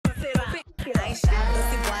I ain't shy,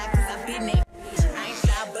 bustin' wide, cause I been there. I ain't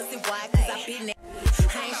shy, bustin' wide, cause I been there.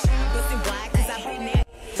 I ain't shy, bustin' wide, cause I been there.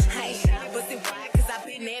 I ain't shy, bustin' wide, cause I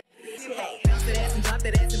been there. Hey, bounce that ass and drop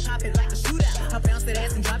that ass and pop it like a shootout. I bounce that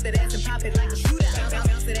ass and drop that ass and pop it like a shootout.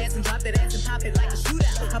 Bounce that ass and drop that ass and pop it like a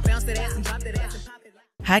shootout. I bounce that ass and drop that ass and pop it like.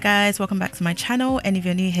 Hi guys, welcome back to my channel, and if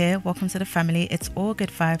you're new here, welcome to the family. It's all good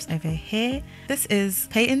vibes over here. This is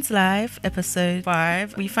Payton's Live episode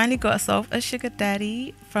 5. We finally got ourselves a sugar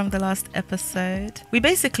daddy from the last episode. We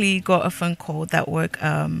basically got a phone call that woke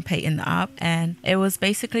Payton up, and it was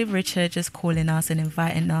basically Richard just calling us and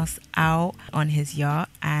inviting us out on his yacht.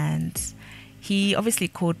 And he obviously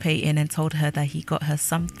called Payton and told her that he got her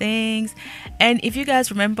some things. And if you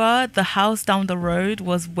guys remember, the house down the road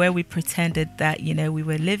was where we pretended that, we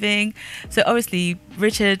were living. So obviously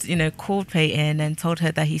Richard, called Payton and told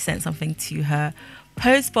her that he sent something to her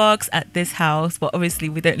post box at this house, but obviously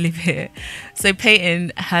we don't live here. So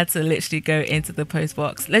Payton had to literally go into the post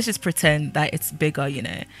box. Let's just pretend that it's bigger,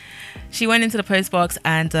 She went into the post box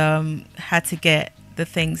and had to get the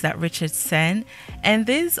things that Richard sent, and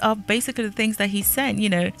these are basically the things that he sent.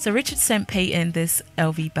 So Richard sent Payton this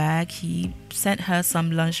LV bag. He sent her some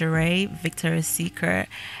lingerie, Victoria's Secret,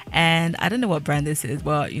 and I don't know what brand this is,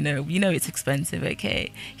 but it's expensive.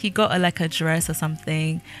 Okay, he got her like a dress or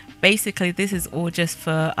something. Basically this is all just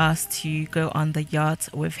for us to go on the yacht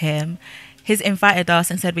with him. He's invited us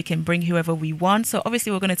and said we can bring whoever we want, so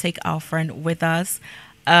obviously we're going to take our friend with us.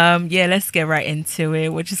 Let's get right into it.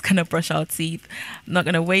 We're just gonna brush our teeth. I'm not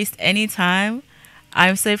gonna waste any time.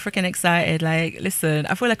 I'm so freaking excited. Like, listen,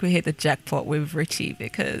 I feel like we hit the jackpot with Richie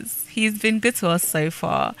because he's been good to us so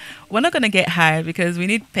far. We're not gonna get high because we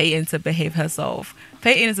need Payton to behave herself.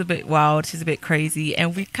 Payton is a bit wild, she's a bit crazy,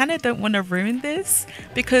 and we kind of don't want to ruin this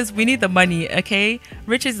because we need the money. Okay,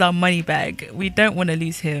 Richard's our money bag. We don't want to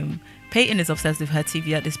lose him. Payton is obsessed with her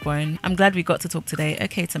TV at this point. I'm glad we got to talk today.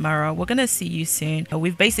 Okay, Tamara, we're gonna see you soon.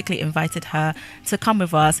 We've basically invited her to come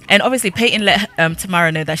with us, and obviously Payton let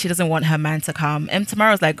Tamara know that she doesn't want her man to come, and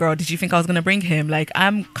Tamara's like, girl, did you think I was gonna bring him? Like,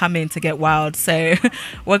 I'm coming to get wild. So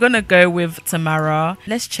we're gonna go with Tamara.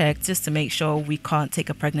 Let's check just to make sure we can't take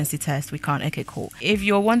a pregnancy test. We can't. Okay, cool. If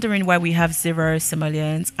you're wondering why we have 0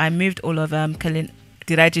 simoleons, I moved all of them.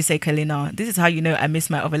 Did I just say Kalina? This is how you know I missed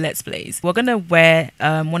my other Let's Plays. We're going to wear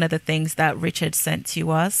one of the things that Richard sent to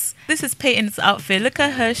us. This is Payton's outfit. Look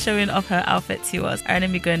at her showing off her outfit to us. Alright, let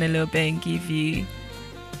me go in a little bit and give you,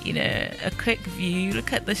 a quick view.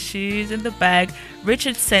 Look at the shoes and the bag.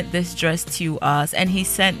 Richard sent this dress to us, and he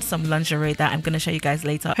sent some lingerie that I'm going to show you guys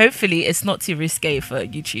later. Hopefully it's not too risque for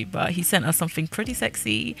YouTube, but he sent us something pretty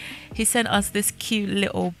sexy. He sent us this cute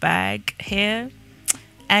little bag here.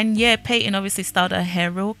 And yeah, Payton obviously styled her hair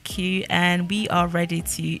real cute, and we are ready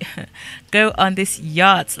to go on this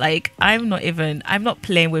yacht. Like, I'm not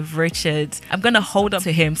playing with Richard. I'm gonna hold on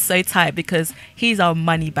to him so tight because he's our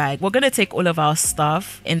money bag. We're gonna take all of our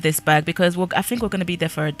stuff in this bag because I think we're gonna be there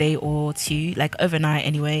for a day or two, like overnight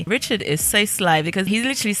anyway. Richard is so sly because he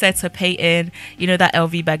literally said to Payton, that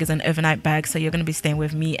LV bag is an overnight bag, so you're gonna be staying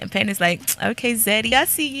with me. And Payton is like, okay, Zeddy, I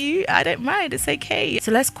see you. I don't mind. It's okay.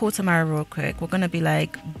 So let's call Tamara real quick. We're gonna be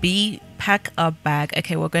like, pack a bag.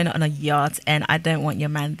 Okay, we're going on a yacht and I don't want your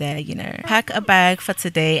man there. Pack a bag for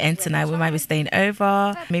today and tonight. We might be staying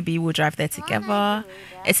over. Maybe we'll drive there together.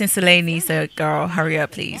 It's in Selene, so girl, hurry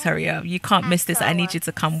up, please. Hurry up. You can't miss this. I need you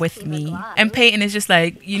to come with me. And Payton is just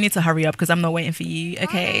like, you need to hurry up because I'm not waiting for you.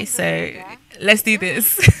 Okay, so let's do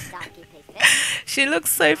this. She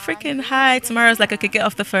looks so freaking high. Tomorrow's like, okay, get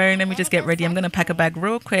off the phone. Let me just get ready. I'm going to pack a bag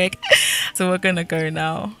real quick. So we're going to go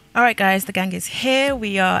now. All right, guys, the gang is here.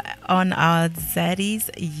 We are on our Zeddy's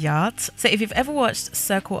yacht. So if you've ever watched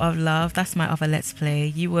Circle of Love, that's my other Let's Play,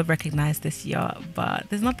 you will recognize this yacht. But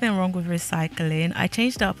there's nothing wrong with recycling. I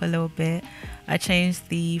changed it up a little bit. I changed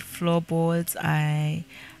the floorboards. I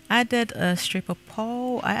added a stripper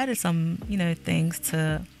pole. I added some, things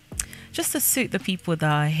to just to suit the people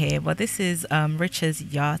that are here. But this is Richard's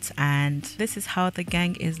yacht, and this is how the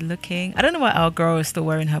gang is looking. I don't know why our girl is still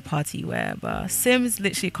wearing her party wear, but Sims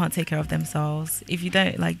literally can't take care of themselves. If you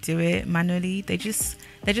don't do it manually, they're just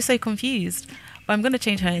so confused. But I'm gonna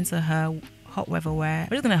change her into her hot weather wear.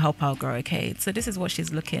 We're just gonna help our girl. Okay, so this is what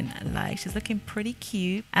she's looking like. She's looking pretty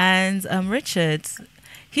cute. And Richard,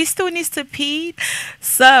 he still needs to pee.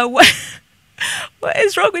 So what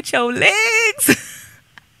is wrong with your legs?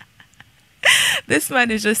 This man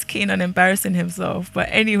is just keen on embarrassing himself. But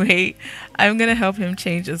anyway, I'm gonna help him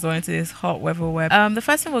change as well into this hot weather wear. The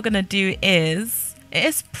first thing we're gonna do is, it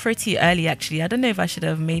is pretty early actually. I don't know if I should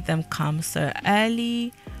have made them come so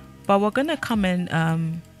early, but we're gonna come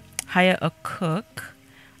and hire a cook.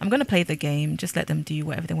 I'm going to play the game. Just let them do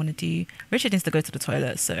whatever they want to do. Richard needs to go to the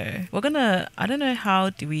toilet. So we're going to, I don't know how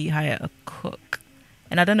do we hire a cook.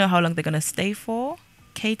 And I don't know how long they're going to stay for.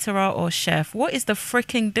 Caterer or chef. What is the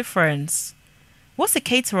freaking difference? What's a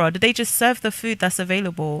caterer? Do they just serve the food that's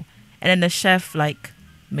available? And then the chef like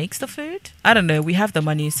makes the food? I don't know. We have the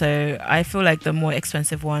money. So I feel like the more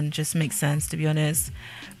expensive one just makes sense, to be honest.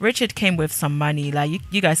 Richard came with some money. Like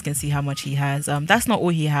you guys can see how much he has. That's not all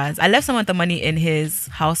he has. I left some of the money in his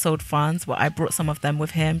household funds, but I brought some of them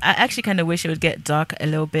with him. I actually kind of wish it would get dark a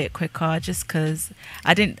little bit quicker, just because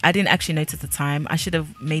I didn't actually notice the time. I should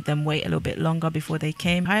have made them wait a little bit longer before they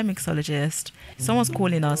came. Hi, mixologist. Someone's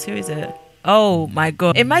calling us. Who is it? Oh my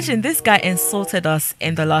god. Imagine this guy insulted us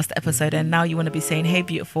in the last episode and now you want to be saying, hey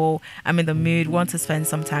beautiful, I'm in the mood, want to spend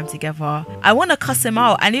some time together. I want to cuss him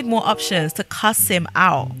out. I need more options to cuss him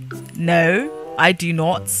out. No, I do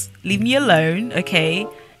not. Leave me alone, okay?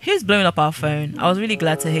 Who's blowing up our phone? I was really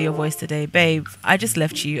glad to hear your voice today. Babe, I just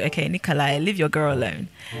left you, okay? Nikolai, leave your girl alone.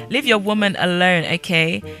 Leave your woman alone,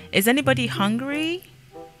 okay? Is anybody hungry?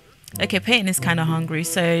 Okay, Payton is kind of hungry,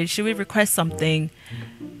 so should we request something?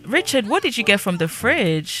 Richard, what did you get from the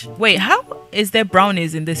fridge? Wait, how is there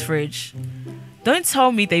brownies in this fridge? Don't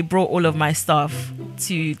tell me they brought all of my stuff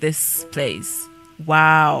to this place.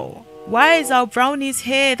 Wow. Why is our brownies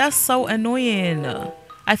here? That's so annoying.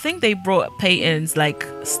 I think they brought Payton's like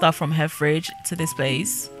stuff from her fridge to this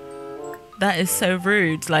place. That is so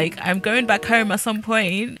rude. Like, I'm going back home at some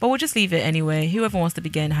point, but we'll just leave it anyway. Whoever wants to be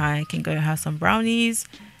getting high can go have some brownies.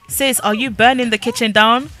 Sis, are you burning the kitchen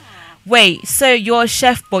down? Wait, so you're a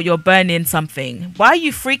chef but you're burning something. Why are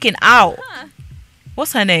you freaking out?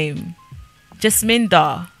 What's her name?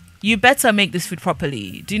 Jasminda. You better make this food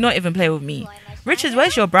properly. Do not even play with me. Richard,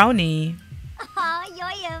 where's your brownie?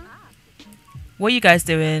 What are you guys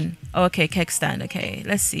doing? Oh, okay, keg stand. Okay,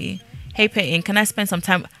 let's see. Hey, Payton, can I spend some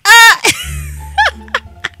time?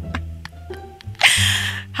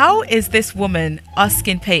 How is this woman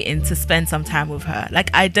asking Payton to spend some time with her? Like,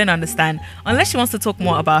 I don't understand. Unless she wants to talk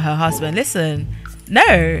more about her husband. Listen,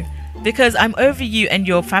 no, because I'm over you and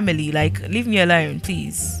your family. Like, leave me alone,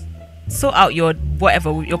 please. Sort out your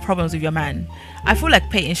whatever, your problems with your man. I feel like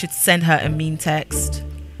Payton should send her a mean text.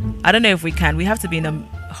 I don't know if we can. We have to be in a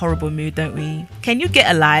horrible mood, don't we? Can you get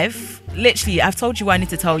alive? Literally, I've told you what I need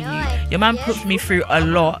to tell you. Your man put me through a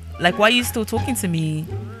lot. Like, why are you still talking to me?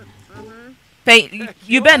 Payton,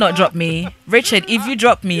 you better not drop me. Richard, if you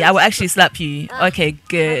drop me, I will actually slap you. Okay,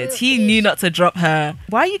 good. He knew not to drop her.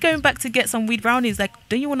 Why are you going back to get some weed brownies? Like,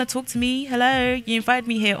 don't you want to talk to me? Hello? You invited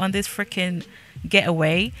me here on this freaking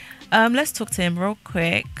getaway. Let's talk to him real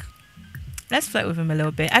quick. Let's flirt with him a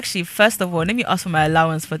little bit. Actually, first of all, let me ask for my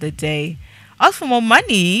allowance for the day. Ask for more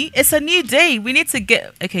money? It's a new day. We need to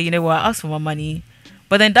get... Okay, you know what? Ask for more money.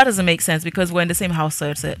 But then that doesn't make sense because we're in the same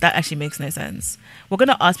household, so that actually makes no sense. We're going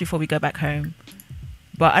to ask before we go back home.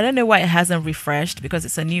 But I don't know why it hasn't refreshed because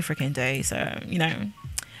it's a new freaking day, so, you know.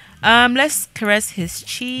 Let's caress his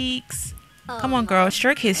cheeks. Come on, girl.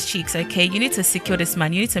 Stroke his cheeks, okay? You need to secure this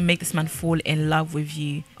man. You need to make this man fall in love with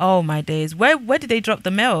you. Oh, my days. Where did they drop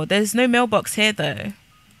the mail? There's no mailbox here, though.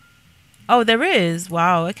 Oh, there is.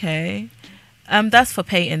 Wow, okay. That's for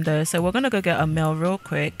Payton, though. So we're going to go get a mail real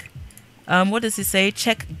quick. What does it say?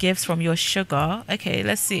 Check gifts from your sugar. Okay,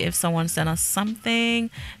 let's see if someone sent us something,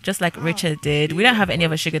 just like Richard did. We don't have any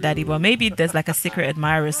of a sugar daddy, but maybe there's like a secret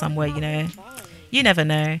admirer somewhere, you know. You never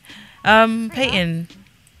know. Payton,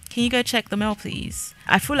 can you go check the mail, please?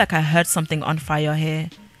 I feel like I heard something on fire here.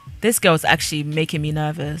 This girl's actually making me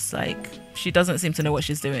nervous. Like, she doesn't seem to know what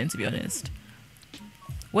she's doing, to be honest.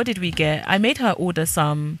 What did we get? I made her order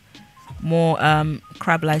some more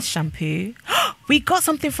crab lice shampoo. We got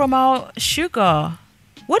something from our sugar.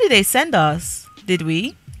 What did they send us? Did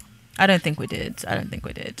we? I don't think we did.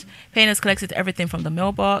 Payton has collected everything from the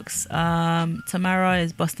mailbox. Tamara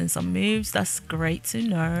is busting some moves. That's great to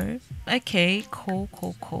know. Okay,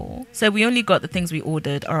 cool. So we only got the things we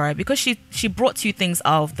ordered. All right, because she brought 2 things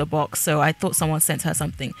out of the box, so I thought someone sent her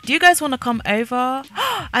something. Do you guys want to come over?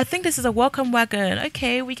 I think this is a welcome wagon.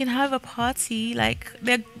 Okay, we can have a party. Like,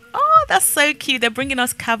 oh, that's so cute. They're bringing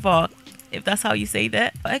us kava, if that's how you say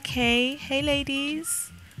that. Okay, hey ladies.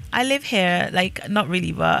 I live here, like, not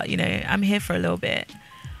really, but, you know, I'm here for a little bit.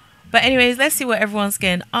 But anyways, let's see what everyone's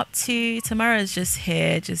getting up to. Tamara's just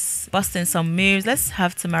here, just busting some moves. Let's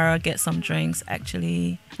have Tamara get some drinks,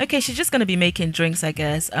 actually. Okay, she's just going to be making drinks, I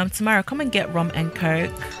guess. Tamara, come and get rum and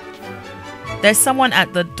coke. There's someone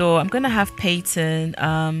at the door. I'm going to have Payton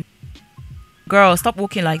go Girl, stop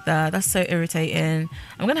walking like that. That's so irritating.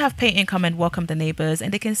 I'm gonna have Payton come and welcome the neighbors,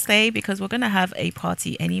 and they can stay because we're gonna have a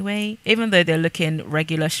party anyway. Even though they're looking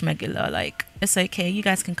regular schmegular, like, it's okay. You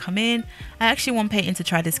guys can come in. I actually want Payton to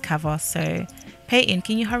try this kava, so Payton,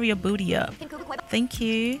 can you hurry your booty up? Thank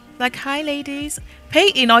you. Like, hi ladies.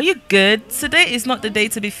 Payton, are you good? Today is not the day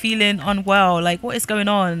to be feeling unwell. Like, what is going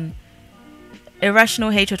on? Irrational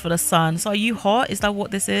hatred for the sun. So are you hot? Is that what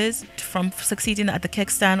this is? From succeeding at the keg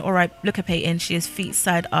stand? All right, look at Payton. She is feet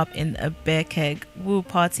side up in a beer keg. Woo,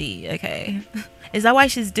 party. Okay. Is that why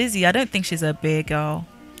she's dizzy? I don't think she's a beer girl.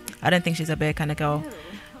 I don't think she's a beer kind of girl.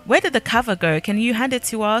 Where did the cover go? Can you hand it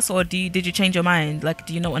to us, or did you change your mind? Like,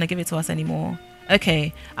 do you not want to give it to us anymore?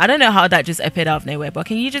 Okay. I don't know how that just appeared out of nowhere, but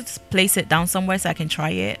can you just place it down somewhere so I can try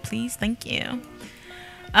it, please? Thank you.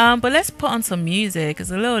 But let's put on some music. It's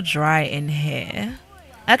a little dry in here.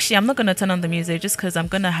 Actually, I'm not going to turn on the music just because I'm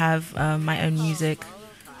going to have my own music.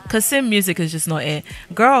 Because sim music is just not it.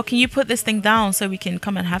 Girl, can you put this thing down so we can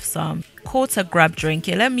come and have some? Call to grab drink.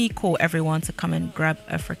 Yeah, let me call everyone to come and grab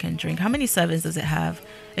a freaking drink. How many servings does it have?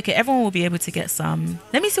 Okay, everyone will be able to get some.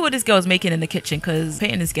 Let me see what this girl is making in the kitchen because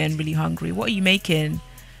Payton is getting really hungry. What are you making?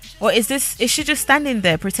 Or is she just standing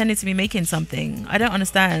there pretending to be making something? I don't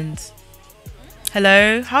understand.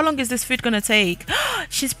 Hello? How long is this food gonna take?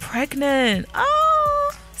 She's pregnant.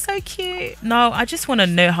 Oh, so cute. No, I just want to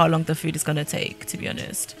know how long the food is gonna take, to be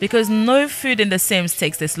honest. Because no food in The Sims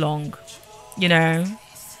takes this long. You know?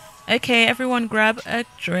 Okay, everyone grab a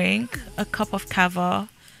drink. A cup of kava.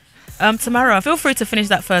 Tamara, feel free to finish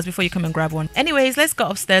that first before you come and grab one. Anyways, let's go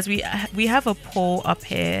upstairs. We have a poll up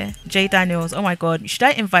here. Jay Daniels. Oh my god. Should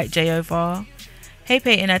I invite Jay over? Hey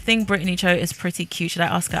Payton, I think Brittany Cho is pretty cute. Should I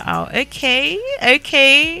ask her out? Okay.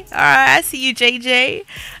 Alright, I see you, JJ.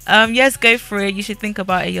 Yes, go for it. You should think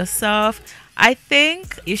about it yourself. I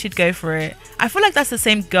think you should go for it. I feel like that's the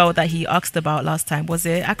same girl that he asked about last time, was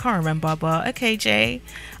it? I can't remember, but okay, Jay.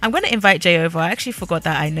 I'm going to invite Jay over. I actually forgot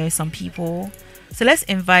that I know some people. So let's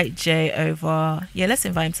invite Jay over. Yeah, let's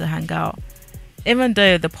invite him to hang out. Even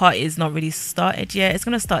though the party is not really started yet, it's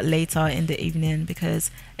going to start later in the evening because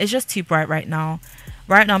it's just too bright right now.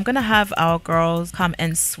 Right now, I'm going to have our girls come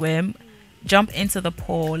and swim, jump into the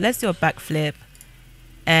pool. Let's do a backflip.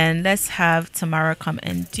 And let's have Tamara come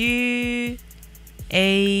and do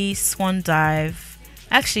a swan dive.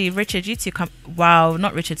 Actually, Richard, you two come. Wow,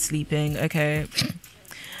 not Richard sleeping. Okay.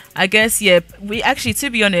 I guess, yeah, we actually, to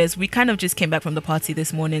be honest, we kind of just came back from the party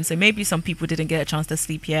this morning, so maybe some people didn't get a chance to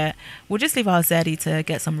sleep yet. We'll just leave our Zaddy to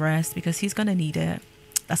get some rest because he's gonna need it.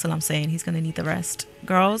 That's all I'm saying. He's gonna need the rest.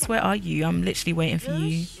 Girls, where are you? I'm literally waiting for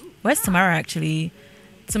you. Where's Tamara actually?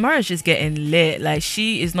 Tamara's just getting lit. Like,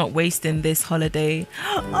 she is not wasting this holiday.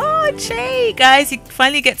 Oh, Jay, guys, you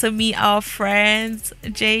finally get to meet our friends,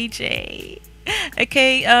 JJ.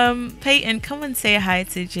 Okay, Payton, come and say hi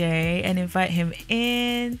to Jay and invite him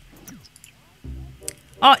in.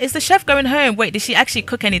 Oh, is the chef going home? Wait, did she actually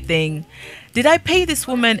cook anything? Did I pay this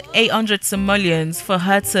woman 800 simoleons for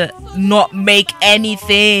her to not make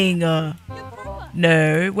anything?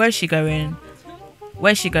 No. Where's she going?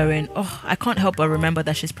 Where's she going? Oh, I can't help but remember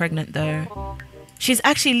that she's pregnant though. She's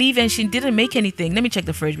actually leaving. She didn't make anything. Let me check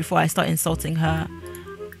the fridge before I start insulting her.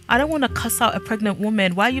 I don't want to cuss out a pregnant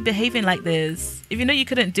woman. Why are you behaving like this? If you know you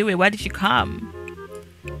couldn't do it, why did you come?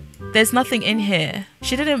 There's nothing in here.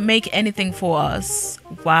 She didn't make anything for us.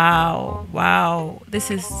 Wow.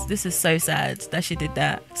 This is so sad that she did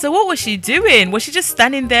that. So what was she doing? Was she just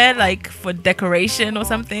standing there like for decoration or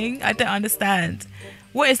something? I don't understand.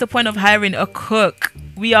 What is the point of hiring a cook?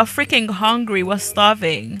 We are freaking hungry. We're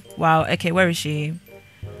starving. Wow. Okay, where is she?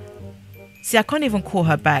 See, I can't even call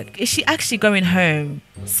her back. Is she actually going home?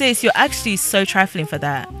 Sis, you're actually so trifling for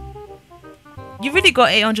that. You really got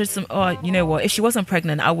 800 some... Oh, you know what? If she wasn't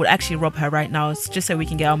pregnant, I would actually rob her right now just so we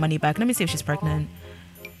can get our money back. Let me see if she's pregnant.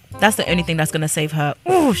 That's the only thing that's going to save her.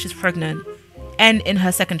 Oh, she's pregnant. And in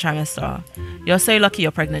her second trimester. You're so lucky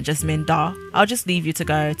you're pregnant, Jasmine. Duh. I'll just leave you to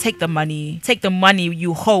go. Take the money. Take the money,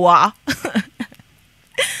 you hoa.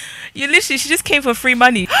 You literally... She just came for free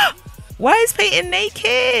money. Why is Payton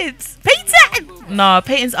naked? Payton! No,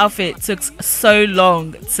 Payton's outfit took so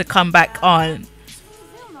long to come back on.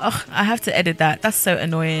 Oh, I have to edit that. That's so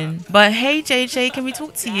annoying. But hey, JJ, can we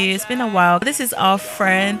talk to you? It's been a while. This is our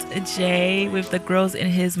friend Jay with the grills in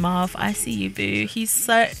his mouth. I see you, boo. He's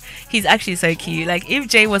actually so cute. Like, if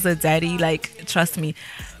Jay was a daddy, like, trust me,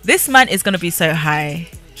 this man is gonna be so high.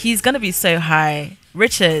 He's gonna be so high.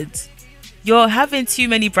 Richard, you're having too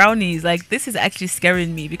many brownies. Like, this is actually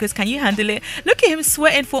scaring me because can you handle it? Look at him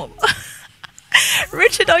sweating for...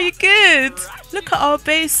 Richard, are you good? Look at our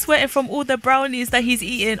base sweating from all the brownies that he's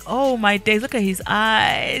eating. Oh my days, look at his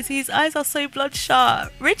eyes. His eyes are so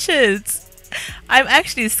bloodshot. Richard, I'm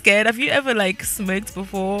actually scared. Have you ever like smoked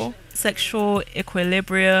before? Sexual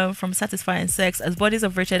equilibrium from satisfying sex as bodies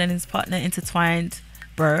of Richard and his partner intertwined.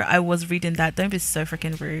 Bro, I was reading that. Don't be so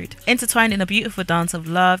freaking rude. Intertwined in a beautiful dance of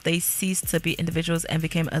love, they ceased to be individuals and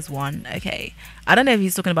became as one. Okay. I don't know if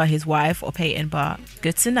he's talking about his wife or Payton, but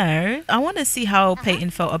good to know. I want to see how Payton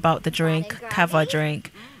felt about the drink, kava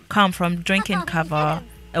drink. Calm from drinking kava.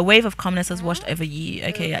 A wave of calmness has washed over you.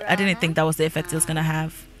 Okay, I didn't think that was the effect it was going to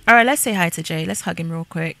have. Alright, let's say hi to Jay. Let's hug him real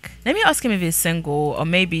quick. Let me ask him if he's single or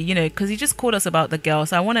maybe, you know, because he just called us about the girl.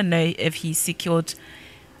 So I want to know if he secured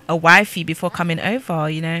a wifey before coming over,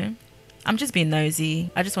 you know. I'm just being nosy.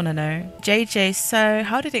 I just want to know. JJ, so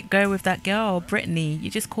how did it go with that girl, Brittany? You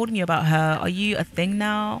just called me about her. Are you a thing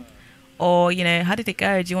now? Or, you know, how did it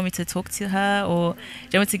go? Do you want me to talk to her? Or do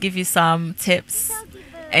you want me to give you some tips?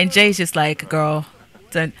 And Jay's just like, girl,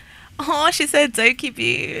 don't. Oh, she said, don't keep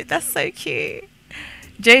you. That's so cute.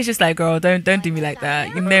 Jay's just like, girl, don't do me like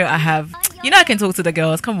that. You know I can talk to the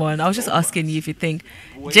girls. Come on. I was just asking you if you think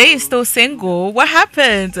Jay is still single. What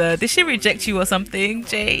happened? Did she reject you or something?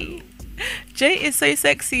 Jay is so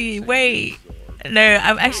sexy. Wait. No,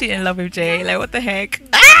 I'm actually in love with Jay. Like, what the heck?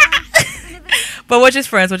 But we're just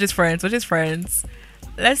friends.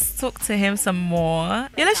 Let's talk to him some more.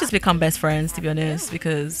 Yeah, let's just become best friends, to be honest,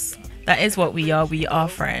 because that is what we are. We are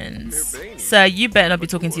friends. So you better not be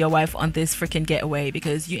talking to your wife on this freaking getaway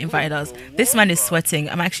because you invited us. This man is sweating.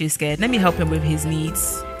 I'm actually scared. Let me help him with his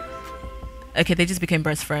needs. Okay, they just became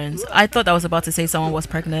best friends. I thought I was about to say someone was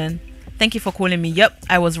pregnant. Thank you for calling me. Yep,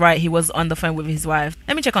 I was right. He was on the phone with his wife.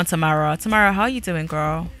 Let me check on Tamara. Tamara, how are you doing,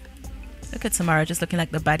 girl? Look at Tamara just looking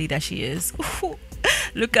like the baddie that she is.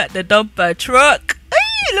 Look at the dumper truck.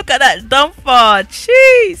 Look at that dumper.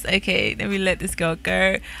 Jeez. Okay, let me let this girl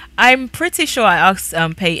go. I'm pretty sure I asked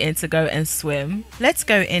Payton to go and swim. Let's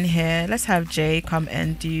go in here. Let's have Jay come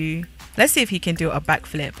and do... Let's see if he can do a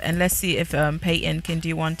backflip. And let's see if Payton can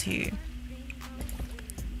do one too.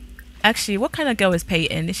 Actually, what kind of girl is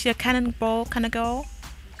Payton? Is she a cannonball kind of girl?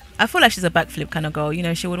 I feel like she's a backflip kind of girl. You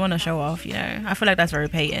know, she would want to show off, you know. I feel like that's very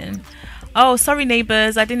Payton. Oh, sorry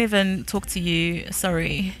neighbors, I didn't even talk to you.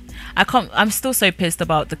 Sorry. I'm still so pissed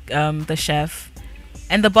about the chef.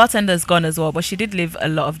 And the bartender's gone as well, but she did leave a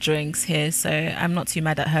lot of drinks here, so I'm not too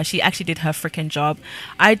mad at her. She actually did her freaking job.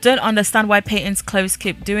 I don't understand why Payton's clothes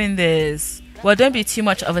keep doing this. Well, don't be too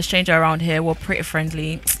much of a stranger around here. We're pretty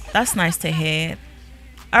friendly. That's nice to hear.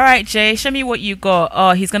 All right, Jay, show me what you got.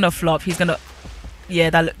 Oh, he's gonna flop. He's gonna... Yeah,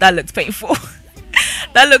 that looks painful.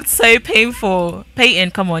 That looked so painful.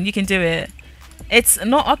 Payton, come on, you can do it. It's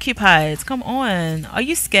not occupied. Come on. Are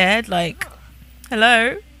you scared? Like,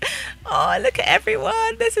 hello? Oh, look at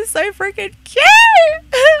everyone. This is so freaking cute.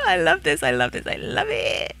 I love this. I love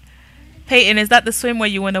it. Payton, is that the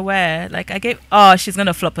swimwear you want to wear? Like, oh, she's going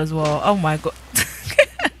to flop as well. Oh my God.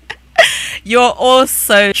 You're all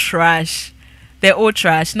so trash. They're all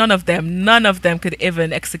trash. None of them could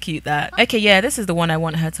even execute that. Okay, yeah, this is the one I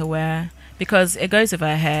want her to wear. Because it goes with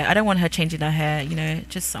her hair. I don't want her changing her hair, you know.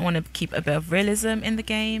 Just, I want to keep a bit of realism in the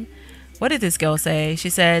game. What did this girl say? She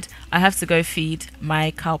said, I have to go feed my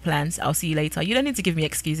cow plants. I'll see you later. You don't need to give me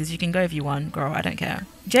excuses. You can go if you want, girl. I don't care.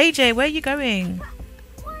 JJ, where are you going?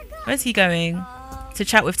 Where's he going? To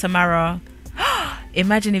chat with Tamara.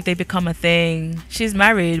 Imagine if they become a thing. She's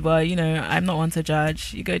married, but, you know, I'm not one to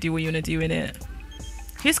judge. You go do what you want to do, innit?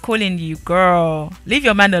 Who's calling you, girl? Leave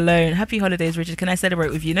your man alone. Happy holidays, Richard. Can I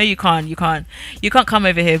celebrate with you? No, you can't. You can't come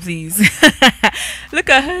over here, please. Look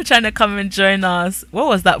at her trying to come and join us. What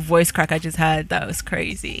was that voice crack I just had? That was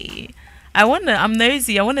crazy. I'm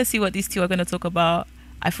nosy. I want to see what these two are going to talk about.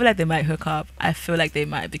 I feel like they might hook up. I feel like they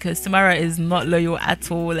might because Tamara is not loyal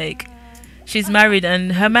at all. Like, she's married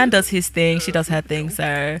and her man does his thing. She does her thing.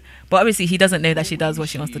 So, but obviously he doesn't know that she does what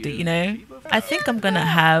she wants to do, you know? I think I'm going to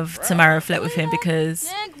have Tamara flirt with him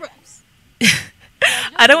because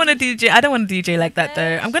I don't want to do Jay like that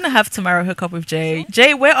though. I'm going to have Tamara hook up with Jay.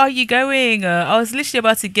 Jay, where are you going? I was literally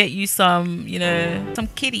about to get you some, you know, some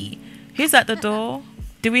kitty. Who's at the door?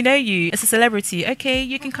 Do we know you? It's a celebrity. Okay,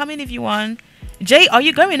 you can come in if you want. Jay, are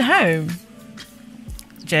you going home?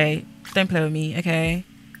 Jay, don't play with me, okay?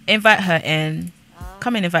 Invite her in.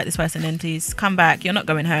 Come and invite this person in, please. Come back. You're not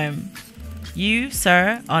going home. You,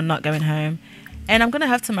 sir, are not going home. And I'm going to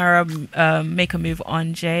have Tamara make a move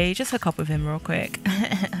on Jay. Just hook up with him real quick.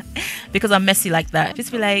 Because I'm messy like that.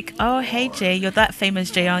 Just be like, oh, hey, Jay, you're that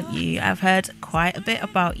famous Jay, aren't you? I've heard quite a bit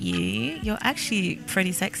about you. You're actually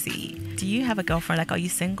pretty sexy. do you have a girlfriend? Like, are you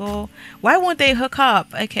single? Why won't they hook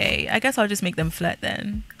up? Okay, I guess I'll just make them flirt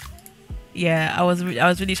then. Yeah, I was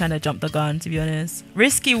really trying to jump the gun, to be honest.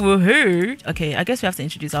 Risky woohoo. Okay, I guess we have to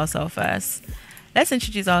introduce ourselves first. Let's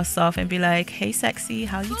introduce ourselves and be like, hey sexy,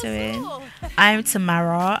 how you doing? I'm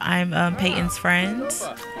Tamara. I'm Payton's friend.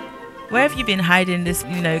 Where have you been hiding this,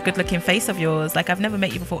 you know, good looking face of yours? Like, I've never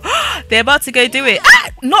met you before. They're about to go do it. Ah,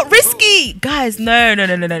 not risky. Guys, no.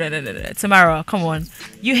 Tamara, come on.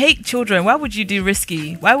 You hate children. Why would you do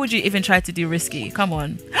risky? Why would you even try to do risky? Come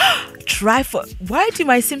on. Try for, why do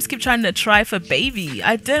my Sims keep trying to try for baby?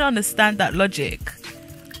 I don't understand that logic.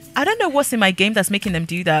 I don't know what's in my game that's making them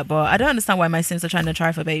do that, but I don't understand why my Sims are trying to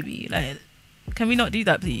try for baby. Like, can we not do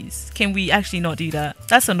that, please? Can we actually not do that?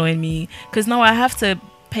 That's annoying me, because now I have to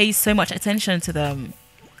pay so much attention to them.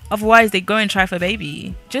 Otherwise, they go and try for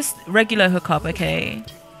baby. Just regular hookup, okay?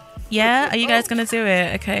 Yeah, are you guys gonna do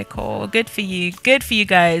it? Okay, cool. Good for you. Good for you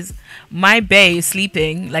guys. My bae is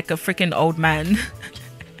sleeping like a freaking old man.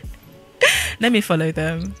 Let me follow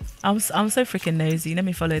them. I'm so freaking nosy. Let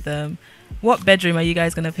me follow them. What bedroom are you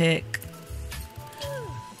guys gonna pick?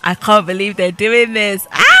 I can't believe they're doing this.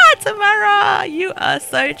 Ah, Tamara, you are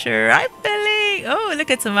so trifling. Oh, look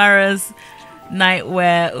at Tamara's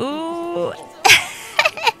nightwear. Ooh.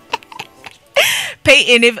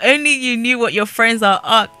 Payton, if only you knew what your friends are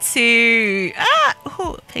up to. Ah,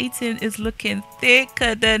 oh, Payton is looking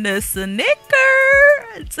thicker than a snicker.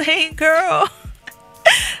 Dang, girl.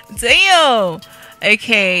 Damn.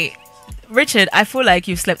 Okay, Richard, I feel like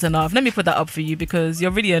you've slept enough. Let me put that up for you because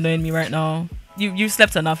you're really annoying me right now. You've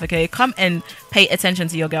slept enough, okay? Come and pay attention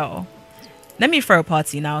to your girl. Let me throw a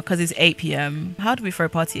party now because it's 8 p.m. How do we throw a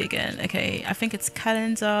party again? Okay, I think it's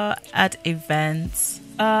calendar, add events.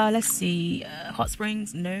 Let's see. Hot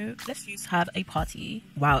springs? No. Let's just have a party.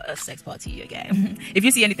 Wow, a sex party again. If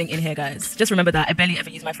you see anything in here, guys, just remember that I barely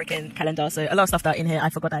ever use my freaking calendar. So a lot of stuff that in here,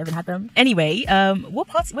 I forgot I even had them. Anyway, what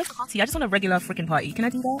party? Where's the party? I just want a regular freaking party. Can I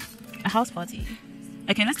do that? A house party.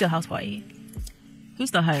 Okay, let's do a house party.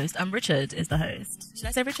 Who's the host? Richard is the host. Should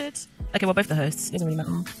I say Richard? Okay, we're both the hosts. Doesn't really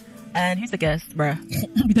matter. And who's the guest? Bruh.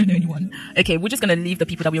 We don't know anyone. Okay, we're just going to leave the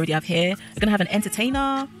people that we already have here. We're going to have an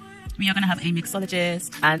entertainer. We are going to have a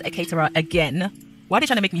mixologist and a caterer again. Why are they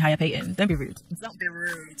trying to make me hire Payton? Don't be rude. Don't be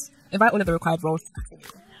rude. Invite all of the required roles.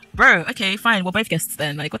 Bro, okay, fine. We're both guests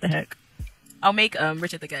then. Like, what the heck? I'll make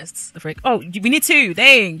Richard the guest. The frick. Oh, we need two.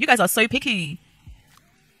 Dang, you guys are so picky.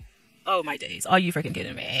 Oh, my days. Are you freaking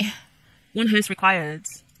kidding me? One host required.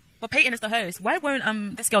 But Payton is the host. Why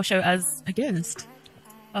won't this girl show as a guest?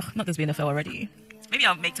 Ugh, not this being a fail already. Maybe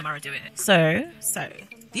I'll make Tamara do it. So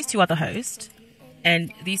these two are the host.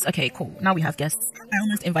 And these, okay, cool. Now we have guests. I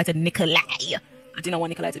almost invited Nikolai. I do not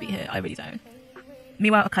want Nikolai to be here. I really don't.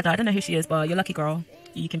 Meanwhile, Akada, I don't know who she is, but you're lucky, girl.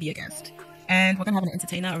 You can be a guest. And we're going to have an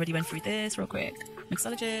entertainer. I already went through this real quick.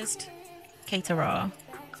 Mixologist. Caterer.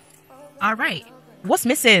 All right. What's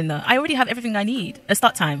missing? I already have everything I need. A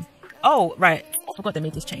start time. Oh, right. I forgot they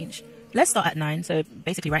made this change. Let's start at 9. So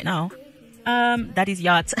basically right now. Daddy's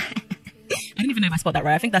yacht. I don't even know if I spelled that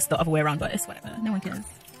right. I think that's the other way around, but it's whatever. No one cares.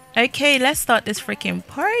 Okay, let's start this freaking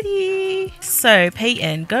party. So,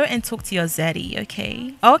 Payton, go and talk to your Zeddy,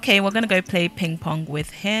 okay? Okay, we're gonna go play ping pong with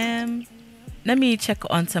him. Let me check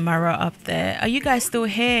on Tamara up there. Are you guys still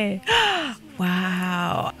here?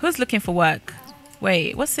 Wow. Who's looking for work?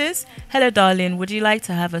 Wait, what's this? Hello, darling. Would you like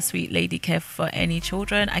to have a sweet lady care for any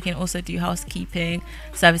children? I can also do housekeeping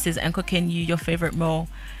services and cooking you your favorite meal.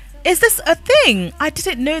 Is this a thing? I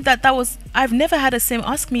didn't know that was... I've never had a sim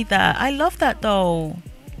ask me that. I love that though.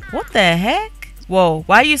 What the heck? Whoa,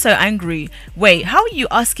 why are you so angry? Wait, how are you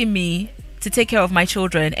asking me to take care of my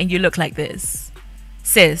children and you look like this?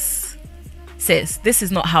 Sis, this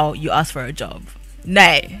is not how you ask for a job.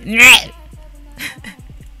 No.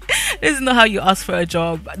 This is not how you ask for a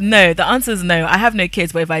job. No, the answer is no. I have no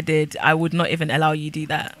kids, but if I did, I would not even allow you to do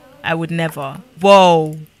that. I would never.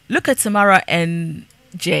 Whoa. Look at Tamara and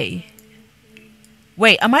Jay.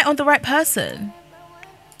 Wait, am I on the right person?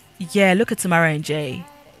 Yeah, look at Tamara and Jay.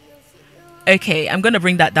 Okay, I'm going to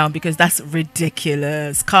bring that down because that's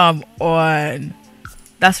ridiculous. Come on.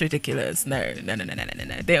 That's ridiculous. No.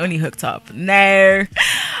 They only hooked up. No.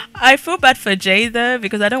 I feel bad for Jay though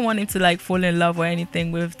because I don't want him to like fall in love or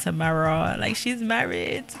anything with Tamara. Like she's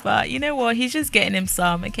married. But you know what? He's just getting him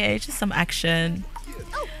some. Okay, just some action.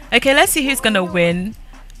 Okay, let's see who's going to win.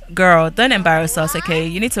 Girl, don't embarrass us, okay?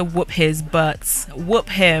 You need to whoop his butt. Whoop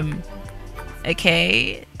him.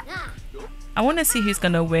 Okay? I want to see who's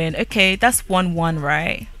going to win. Okay, that's 1-1,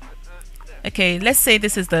 right? Okay, let's say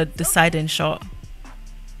this is the deciding shot.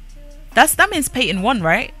 That means Payton won,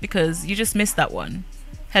 right? Because you just missed that one.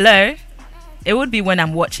 Hello? It would be when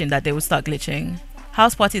I'm watching that they will start glitching.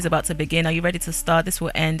 House party is about to begin. Are you ready to start? This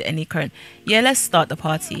will end any current. Yeah, let's start the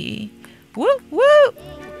party. Woo woo.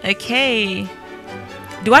 Okay.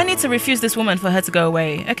 Do I need to refuse this woman for her to go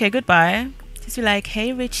away? Okay, goodbye. Just be like,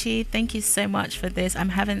 hey Richie, thank you so much for this. I'm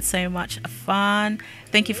having so much fun.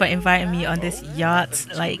 Thank you for inviting me on this yacht.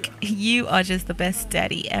 Like, you are just the best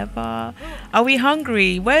daddy ever. Are we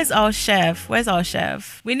hungry? Where's our chef? Where's our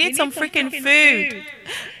chef? We need some freaking food.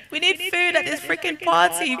 We need food at this freaking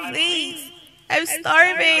party, please. I'm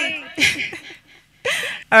starving.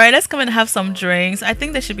 All right, let's come and have some drinks. I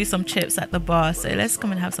think there should be some chips at the bar, so let's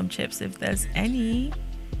come and have some chips if there's any.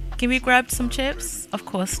 Can we grab some chips? Of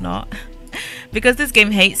course not. Because this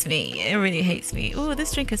game hates me. It really hates me. Oh,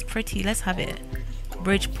 this drink is pretty. Let's have it.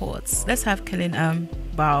 Bridgeports. Let's have Kalina.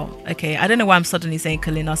 Wow. Okay, I don't know why I'm suddenly saying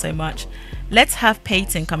Kalina so much. Let's have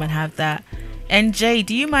Payton come and have that. And Jay,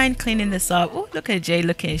 do you mind cleaning this up? Oh, look at Jay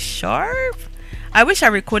looking sharp. I wish I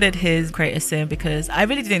recorded his creator sim because I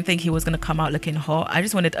really didn't think he was going to come out looking hot. I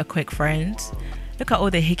just wanted a quick friend. Look at all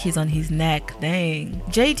the hickeys on his neck. Dang.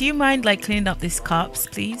 Jay, do you mind like cleaning up these cups,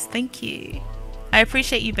 please? Thank you. I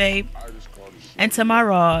appreciate you, babe. And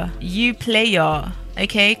Tamara, you player,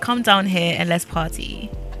 okay, come down here and let's party.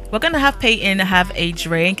 We're gonna have Payton have a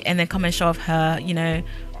drink and then come and show off her, you know,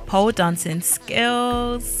 pole dancing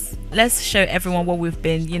skills. Let's show everyone what we've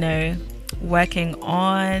been, you know, working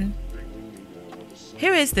on. Who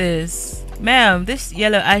is this? Ma'am, this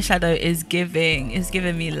yellow eyeshadow is giving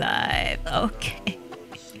me life. Okay.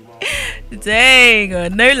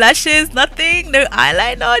 Dang, no lashes, nothing, no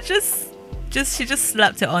eyeliner, she just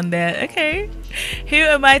slapped it on there. Okay, who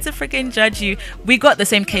am I to freaking judge you? We got the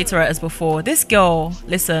same caterer as before. This girl,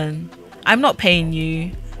 listen, I'm not paying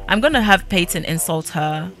you. I'm gonna have Payton insult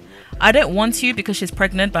her. I don't want to because she's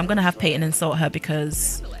pregnant, but I'm gonna have Payton insult her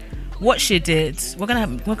because what she did. We're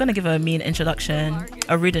gonna give her a mean introduction,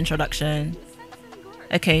 a rude introduction.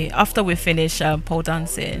 Okay, after we finish pole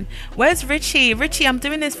dancing. Where's Richie? Richie, I'm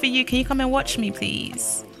doing this for you. Can you come and watch me,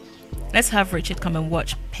 please? Let's have Richard come and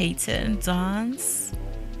watch Payton dance.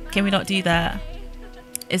 Can we not do that?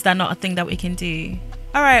 Is that not a thing that we can do?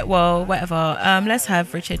 All right, well, whatever. Let's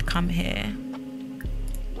have Richard come here.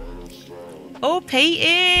 Oh,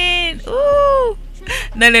 Payton. Ooh.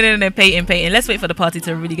 No, Payton. Let's wait for the party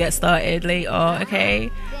to really get started later,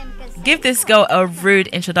 okay? Give this girl a rude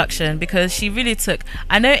introduction because she really took,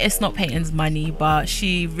 I know it's not Payton's money, but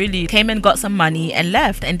she really came and got some money and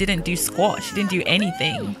left and didn't do squat. She didn't do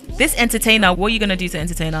anything. This entertainer, what are you gonna do to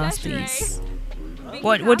entertain us, please?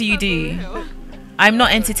 What do you do? I'm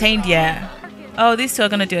not entertained yet. Oh, these two are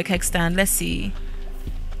gonna do a keg stand. Let's see.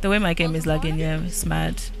 The way my game is lagging, yeah, it's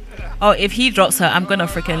mad. Oh, if he drops her, I'm gonna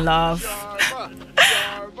freaking laugh.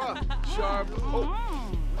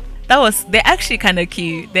 They're actually kind of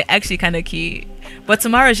cute. But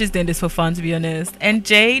Tamara's just doing this for fun, to be honest. And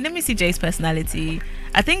Jay, let me see Jay's personality.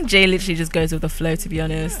 I think Jay literally just goes with the flow, to be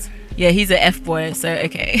honest. Yeah, he's an F-boy, so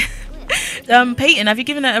okay. Payton, have you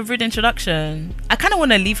given her a rude introduction? I kind of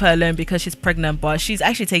want to leave her alone because she's pregnant, but she's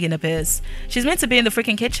actually taking a piss. She's meant to be in the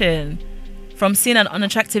freaking kitchen. From seeing an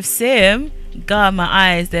unattractive sim, God, my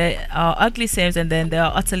eyes, there are ugly sims and then there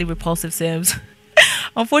are utterly repulsive sims.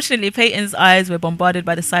 Unfortunately, Payton's eyes were bombarded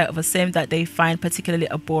by the sight of a sim that they find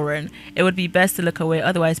particularly abhorrent. It would be best to look away,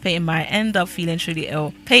 otherwise Payton might end up feeling truly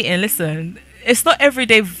ill. Payton, listen, it's not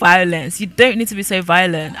everyday violence. You don't need to be so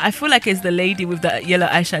violent. I feel like it's the lady with the yellow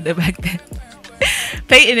eyeshadow back there.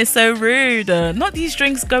 Payton is so rude. Not these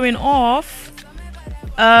drinks going off.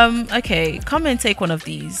 Okay, come and take one of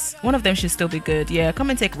these. One of them should still be good. Yeah, come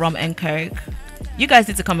and take rum and coke. You guys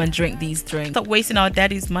need to come and drink these drinks. Stop wasting our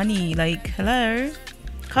daddy's money. Like, hello?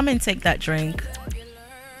 Come and take that drink.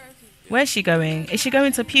 Where's she going? Is she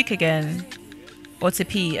going to puke again? Or to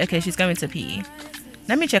pee? Okay, she's going to pee.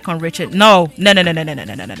 Let me check on Richard. No.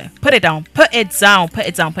 Put it down. Put it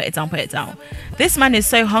down. This man is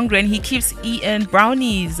so hungry and he keeps eating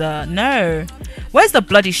brownies. No. Where's the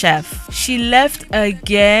bloody chef? She left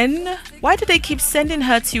again? Why do they keep sending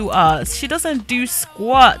her to us? She doesn't do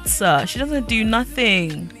squats. She doesn't do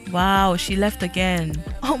nothing. Wow, she left again.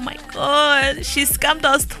 Oh my god. She scammed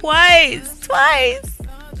us twice.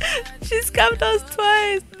 She scammed us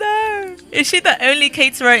twice. No. Is she the only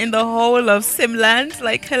caterer in the whole of Simland?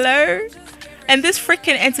 Like, hello? And this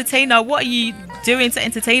freaking entertainer, what are you doing to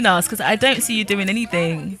entertain us? Because I don't see you doing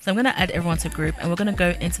anything. So I'm going to add everyone to group and we're going to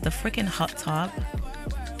go into the freaking hot tub.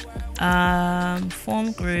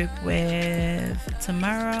 Form group with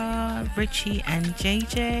Tamara, Richie and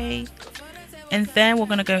JJ. And then we're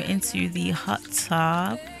going to go into the hot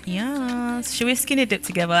tub. Yes. Should we skinny dip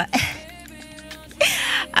together?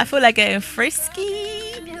 I feel like getting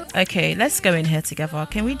frisky. Okay, let's go in here together.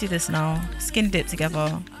 Can we do this now? Skin dip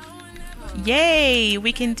together. Yay,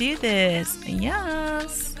 we can do this.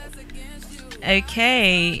 Yes.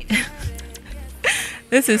 Okay.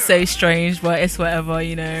 This is so strange, but it's whatever,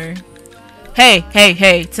 you know.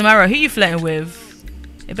 Hey, Tamara, who you flirting with?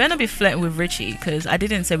 You better not be flirting with Richie, because I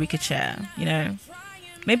didn't say we could share, you know.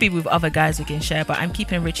 Maybe with other guys we can share, but I'm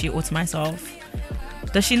keeping Richie all to myself.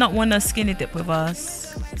 Does she not want to skinny dip with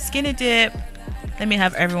us? Skinny dip. Let me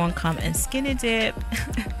have everyone come and skinny dip.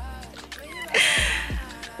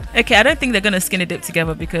 Okay, I don't think they're going to skinny dip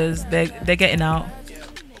together because they're getting out.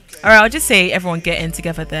 Alright, I'll just say everyone get in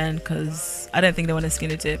together then, because I don't think they want to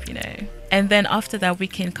skinny dip, you know. And then after that, we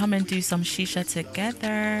can come and do some shisha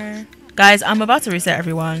together. Guys, I'm about to reset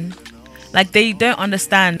everyone. Like, they don't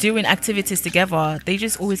understand doing activities together. They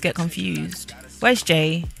just always get confused. Where's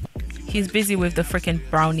Jay? He's busy with the freaking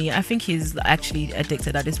brownie. I think he's actually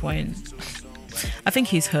addicted at this point. I think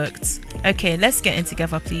he's hooked. Okay, let's get in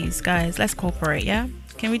together, please. Guys, let's cooperate, yeah?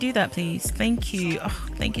 Can we do that, please? Thank you. Oh,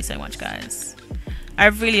 thank you so much, guys. I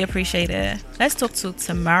really appreciate it. Let's talk to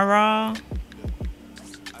Tamara.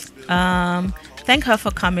 Thank her for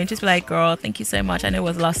coming. Just be like, girl, thank you so much. I know it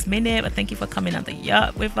was last minute, but thank you for coming on the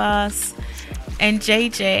yacht with us. And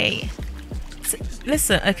JJ,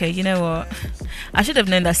 listen, okay, you know what? I should have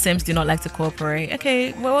known that Sims do not like to cooperate.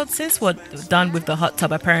 Okay, well, since we're done with the hot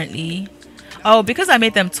tub, apparently. Oh, because I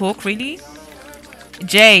made them talk, really?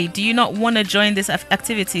 Jay, do you not want to join these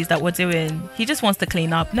activities that we're doing? He just wants to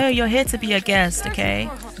clean up. No, you're here to be a guest, okay?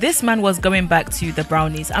 This man was going back to the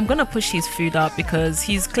brownies. I'm gonna push his food up because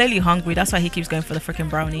he's clearly hungry. That's why he keeps going for the freaking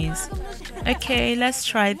brownies. Okay, let's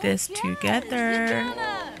try this together.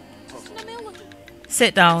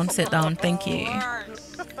 Sit down, thank you.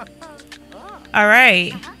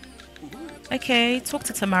 Alright. Okay, talk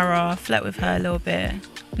to Tamara, flirt with her a little bit.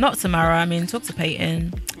 Not Tamara, I mean talk to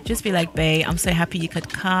Payton. Just be like, babe, I'm so happy you could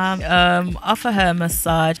come. Offer her a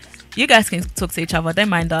massage. You guys can talk to each other, don't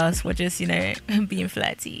mind us. We're just, you know, being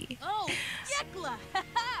flirty.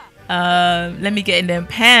 Let me get in them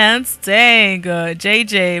pants. Dang,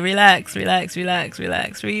 JJ, relax,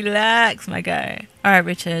 my guy. All right,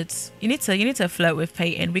 Richard, you need to flirt with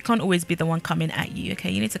Payton. We can't always be the one coming at you, okay?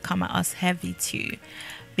 You need to come at us heavy too.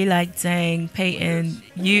 Be like, dang, Payton,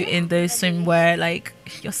 you in those swimwear, like,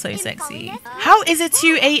 you're so sexy. How is it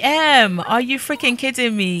 2 a.m? Are you freaking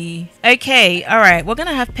kidding me? Okay, all right, we're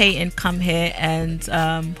gonna have Payton come here and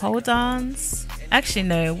pole dance. Actually,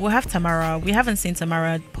 no, we'll have Tamara. We haven't seen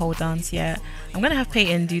Tamara pole dance yet. I'm gonna have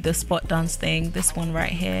Payton do the spot dance thing. This one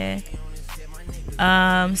right here.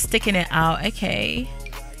 Sticking it out. Okay,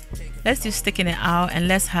 let's do sticking it out, and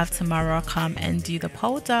let's have Tamara come and do the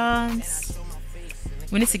pole dance.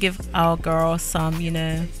 We need to give our girl some, you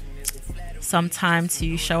know, some time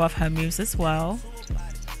to show off her moves as well.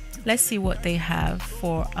 Let's see what they have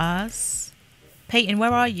for us. Payton,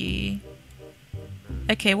 where are you?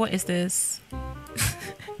 Okay, what is this?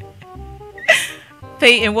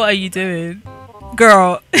 Payton, what are you doing?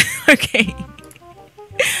 Girl, okay.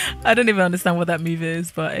 I don't even understand what that move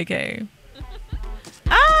is, but okay.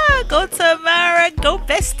 Ah, go Tamara, go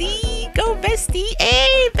bestie,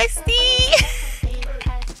 hey bestie.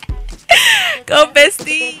 Go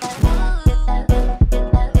bestie.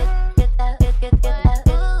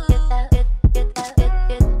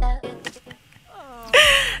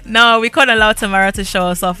 No, we can't allow Tamara to show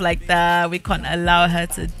us off like that. We can't allow her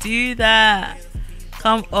to do that.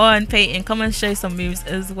 Come on, Payton, come and show some moves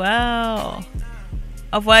as well.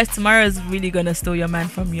 Otherwise, Tamara's really gonna steal your man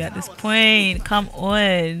from you at this point. Come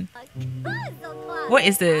on. What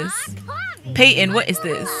is this? Payton, what is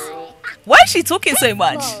this? Why is she talking so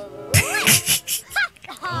much?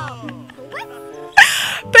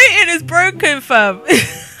 Payton is broken, fam.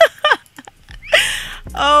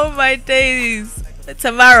 Oh my days.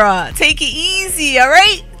 Tamara, take it easy,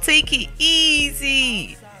 alright? Take it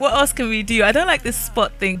easy. What else can we do? I don't like this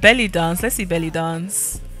spot thing. Belly dance. Let's see belly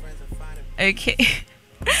dance. Okay.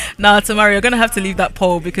 Nah, Tamara, you're gonna have to leave that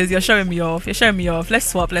pole because you're showing me off. Let's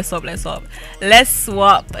swap,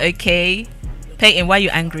 okay? Payton, why are you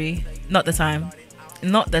angry? Not the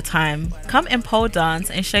time. Come and pole dance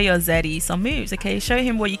and show your Zeddy some moves, okay? Show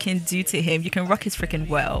him what you can do to him. You can rock his freaking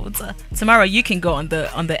world. Tamara, you can go on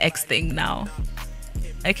the X thing now.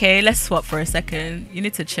 Okay, let's swap for a second. You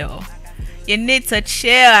need to chill.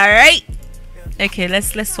 Alright? Okay,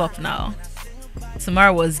 let's swap now.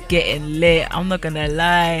 Tamara was getting lit, I'm not gonna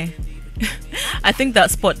lie. I think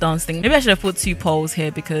that spot dance thing, maybe I should have put 2 poles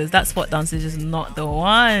here because that spot dance is just not the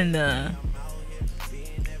one.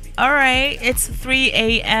 Alright, it's 3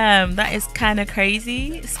 a.m. That is kind of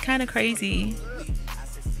crazy. It's kind of crazy.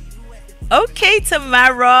 Okay,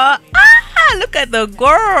 Tamara. Ah, look at the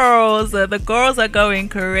girls. The girls are going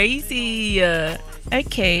crazy.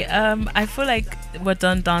 Okay, I feel like we're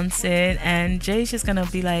done dancing and Jay's just gonna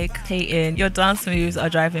be like, Payton, your dance moves are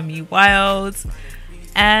driving me wild.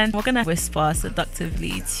 And we're gonna whisper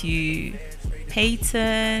seductively to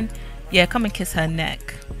Payton. Yeah, come and kiss her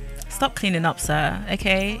neck. Stop cleaning up, sir.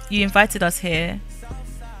 Okay, you invited us here,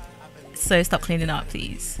 so stop cleaning up,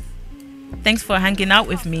 please. Thanks for hanging out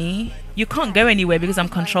with me. You can't go anywhere because I'm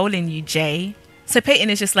controlling you, Jay. So Payton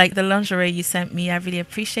is just like, the lingerie you sent me, I really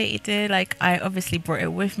appreciated it. Like, I obviously brought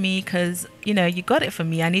it with me because, you know, you got it for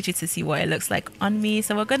me. I need you to see what it looks like on me.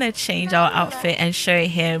 So we're gonna change our outfit and show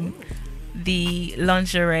him the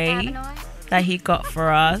lingerie that he got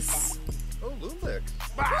for us.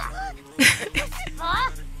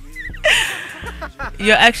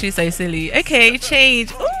 You're actually so silly. Okay,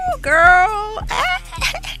 change. Ooh, girl.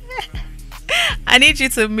 I need you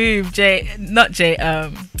to move, Jay. Not Jay.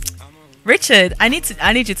 Richard. I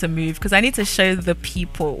need you to move because I need to show the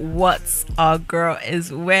people what our girl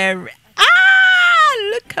is wearing. Ah,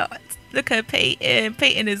 look at Payton.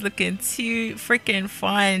 Payton is looking too freaking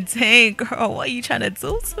fine. Dang, girl, what are you trying to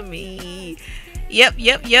do to me?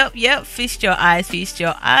 Yep. Feast your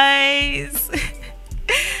eyes.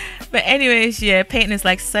 But anyways, yeah, Payton is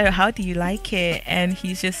like, so how do you like it? And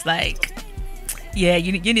he's just like, yeah,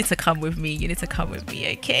 you need to come with me. You need to come with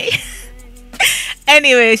me, okay?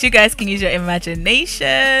 Anyways, you guys can use your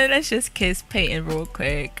imagination. Let's just kiss Payton real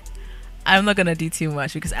quick. I'm not gonna do too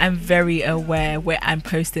much because I'm very aware where I'm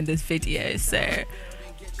posting this video, so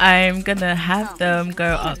I'm gonna have them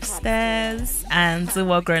go upstairs and do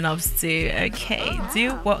what grown-ups do. Okay,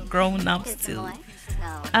 do what grown-ups do.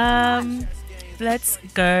 Let's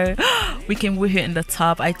go. We can woohoo in the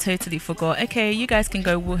tub. I totally forgot. Okay, you guys can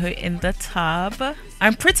go woohoo in the tub.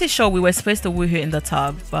 I'm pretty sure we were supposed to woohoo in the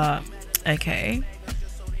tub, but okay,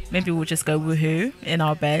 maybe we'll just go woohoo in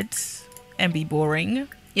our beds and be boring.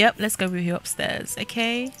 Yep, let's go woohoo upstairs.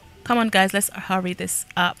 Okay, come on guys, let's hurry this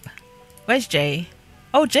up. Where's Jay?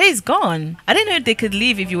 Oh, Jay's gone. I didn't know they could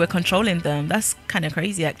leave if you were controlling them. That's kind of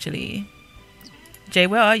crazy actually. Jay,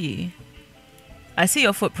 where are you? I see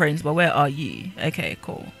your footprints, but where are you? Okay,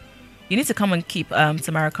 cool. You need to come and keep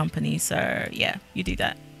Tamara company, so yeah, you do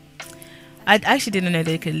that. I actually didn't know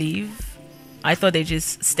they could leave. I thought they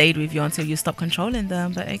just stayed with you until you stopped controlling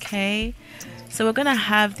them, but okay. So we're gonna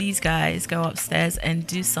have these guys go upstairs and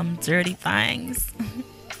do some dirty things.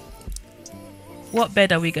 What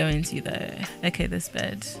bed are we going to though? Okay, this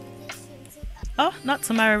bed. Oh, not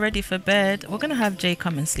Tamara ready for bed. We're gonna have Jay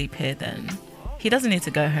come and sleep here then. He doesn't need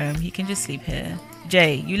to go home. He can just sleep here.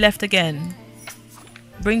 Jay, you left again.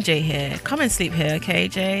 Bring Jay here. Come and sleep here, okay,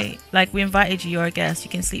 Jay? Like, we invited you. You're a guest. You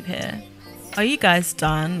can sleep here. Are you guys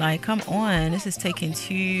done? Like, come on. This is taking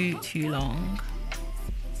too long.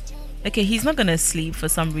 Okay, he's not gonna sleep for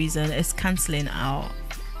some reason. It's cancelling out.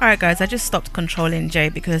 Alright, guys. I just stopped controlling Jay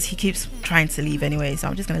because he keeps trying to leave anyway. So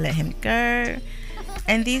I'm just gonna let him go.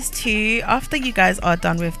 And these two, after you guys are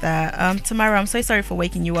done with that, Tamara, I'm so sorry for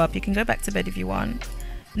waking you up. You can go back to bed if you want.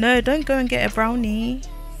 No, don't go and get a brownie.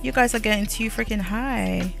 You guys are getting too freaking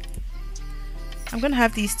high. I'm gonna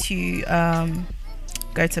have these two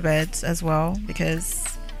go to bed as well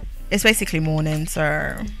because it's basically morning,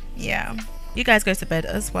 so yeah, you guys go to bed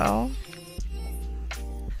as well.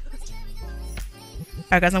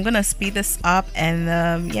 Alright guys, I'm gonna speed this up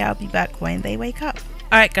and yeah, I'll be back when they wake up.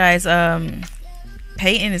 Alright guys,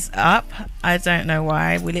 Payton is up. I don't know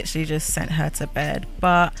why. We literally just sent her to bed.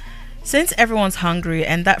 But since everyone's hungry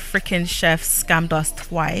and that freaking chef scammed us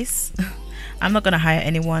twice, I'm not going to hire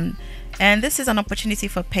anyone. And this is an opportunity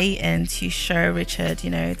for Payton to show Richard, you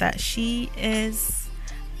know, that she is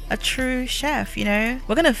a true chef, you know.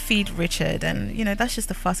 We're going to feed Richard and, you know, that's just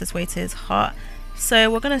the fastest way to his heart. So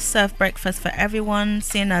we're going to serve breakfast for everyone,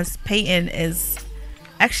 seeing as Payton is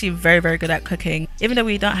actually very good at cooking. Even though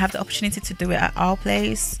we don't have the opportunity to do it at our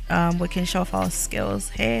place, we can show off our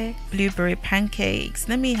skills here. Blueberry pancakes.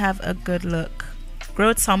 Let me have a good look.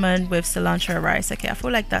 Grilled salmon with cilantro rice. Okay, I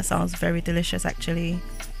feel like that sounds very delicious actually.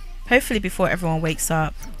 Hopefully before everyone wakes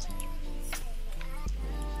up.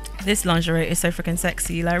 This lingerie is so freaking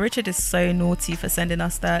sexy. Like, Richard is so naughty for sending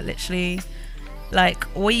us that, literally. Like,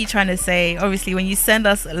 what are you trying to say? Obviously when you send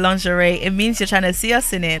us lingerie, it means you're trying to see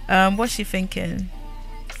us in it. What's she thinking?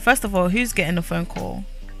 First of all, who's getting the phone call?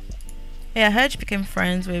 Yeah, I heard you became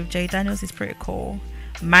friends with Jay Daniels. Is pretty cool.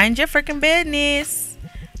 Mind your freaking business.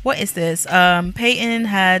 What is this? Payton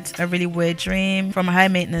had a really weird dream from a high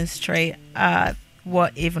maintenance trait.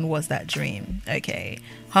 What even was that dream? Okay.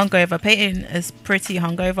 Hungover. Payton is pretty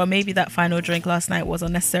hungover. Maybe that final drink last night was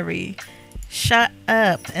unnecessary. Shut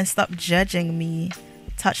up and stop judging me.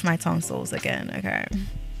 Touch my tonsils again, okay?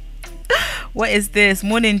 What is this?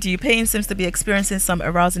 Morning dew. Payton seems to be experiencing some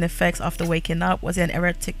arousing effects after waking up. Was it an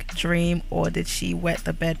erotic dream or did she wet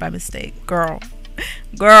the bed by mistake? Girl.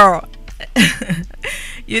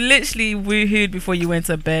 You literally woohooed before you went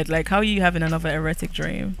to bed. Like, how are you having another erotic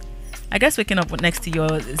dream? I guess waking up next to your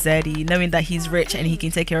Zeddy, knowing that he's rich and he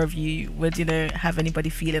can take care of you, would, you know, have anybody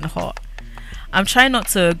feeling hot. I'm trying not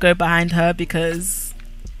to go behind her because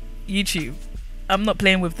YouTube, I'm not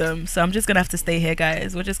playing with them, so I'm just gonna have to stay here,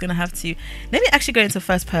 guys. We're just gonna have to, let me actually go into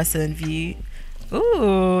first person view.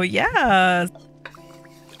 Ooh, yeah,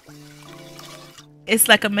 it's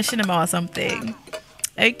like a machinima or something.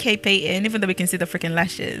 Okay, Payton, even though we can see the freaking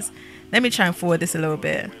lashes, let me try and forward this a little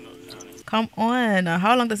bit. Come on,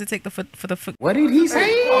 how long does it take for the foot? What did he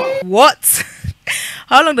say? What?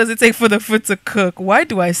 How long does it take for the food to cook? Why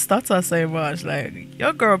do I stutter so much? Like,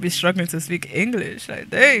 your girl be struggling to speak English. Like,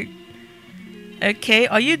 dang. Okay,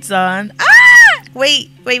 are you done? Ah! Wait.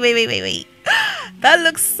 That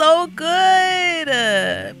looks so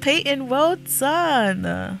good. Payton, well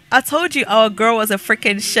done. I told you our girl was a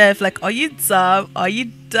freaking chef. Like, are you dumb? Are you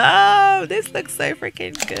dumb? This looks so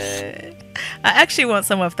freaking good. I actually want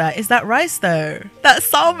some of that. Is that rice though? That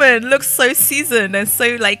salmon looks so seasoned and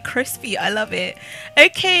so like crispy. I love it.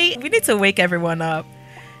 Okay, we need to wake everyone up.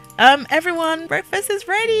 Everyone, breakfast is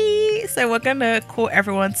ready. So we're gonna call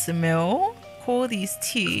everyone to meal. Call these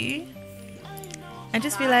two and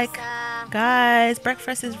just be like, guys,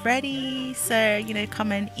 breakfast is ready, so you know,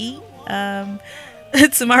 come and eat.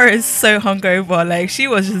 Tamara is so hungover. Like, she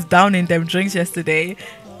was just downing them drinks yesterday,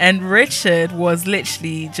 and Richard was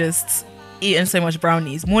literally just eating so much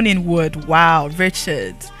brownies. Morning wood. Wow,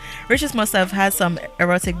 Richard must have had some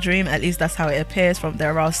erotic dream. At least that's how it appears from the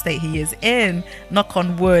aroused state he is in. Knock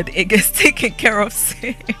on wood, it gets taken care of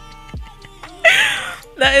soon.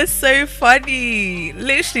 That is so funny.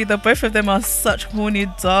 Literally, the both of them are such horny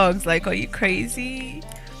dogs. Like, are you crazy?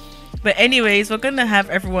 But anyways, we're gonna have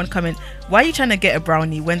everyone come in. Why are you trying to get a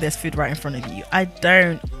brownie when there's food right in front of you? I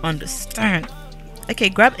don't understand. Okay,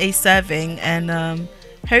 grab a serving and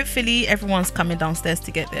hopefully everyone's coming downstairs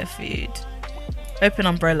to get their food. Open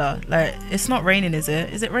umbrella. Like, it's not raining, is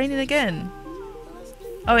it? Is it raining again?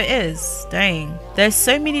 Oh, it is. Dang. There's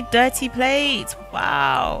so many dirty plates.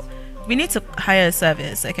 Wow. We need to hire a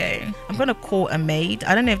service. Okay, I'm gonna call a maid.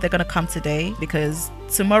 I don't know if they're gonna come today because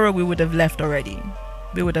tomorrow we would have left already.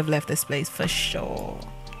 We would have left this place for sure.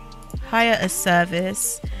 Hire a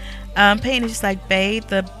service. Payton is just like, babe,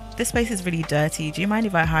 this place is really dirty. Do you mind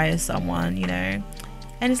if I hire someone, you know?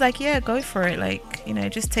 And he's like, yeah, go for it. Like, you know,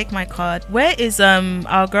 just take my card. Where is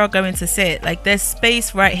our girl going to sit? Like, there's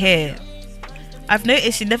space right here. I've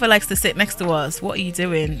noticed she never likes to sit next to us. What are you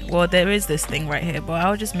doing? Well, there is this thing right here, but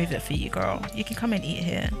I'll just move it for you, girl. You can come and eat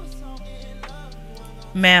here.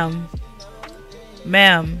 Ma'am,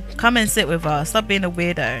 come and sit with us. Stop being a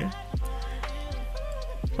weirdo.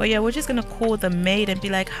 But yeah, we're just gonna call the maid and be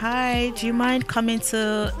like, hi, do you mind coming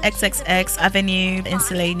to XXX Avenue in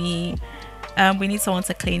Selene? We need someone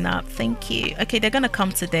to clean up. Thank you. Okay, they're gonna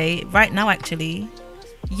come today, right now actually.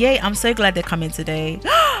 Yay, I'm so glad they're coming today.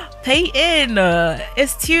 Payton,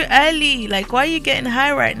 it's too early. Like, why are you getting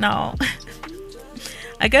high right now?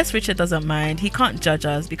 I guess Richard doesn't mind. He can't judge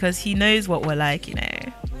us because he knows what we're like, you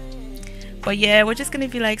know. But yeah, we're just gonna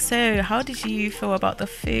be like, so how did you feel about the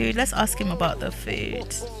food? Let's ask him about the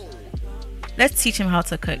food. Let's teach him how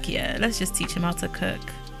to cook. Yeah, let's just teach him how to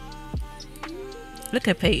cook. Look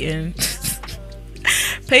at Payton.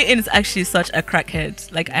 Payton is actually such a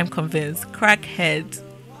crackhead. Like, I'm convinced. Crackhead.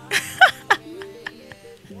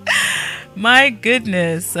 My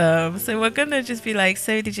goodness. So we're gonna just be like,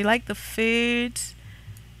 so did you like the food?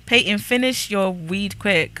 Payton, finish your weed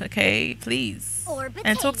quick, okay, please,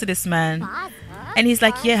 and talk to this man. And he's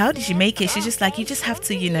like, yeah, how did you make it? She's just like, you just have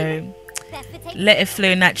to, you know, let it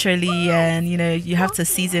flow naturally, and you know, you have to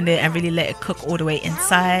season it and really let it cook all the way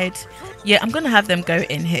inside. Yeah, I'm gonna have them go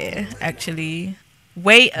in here actually.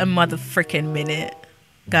 Wait a mother freaking minute.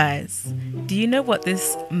 Guys, do you know what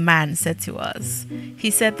this man said to us?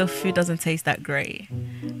 He said the food doesn't taste that great.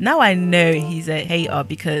 Now I know he's a hater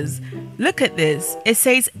because look at this. It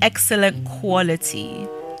says excellent quality.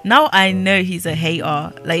 Now I know he's a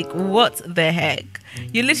hater. Like, what the heck?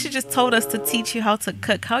 You literally just told us to teach you how to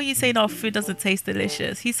cook. How are you saying our food doesn't taste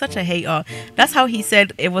delicious? He's such a hater. That's how he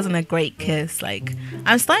said it wasn't a great kiss. Like,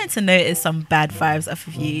 I'm starting to notice some bad vibes off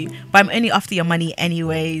of you, but I'm only after your money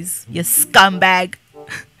anyways, you scumbag.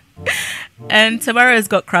 And Tamara's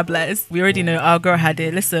got crab legs. We already know our girl had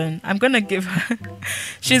it. Listen, I'm going to give her...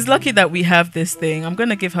 She's lucky that we have this thing. I'm going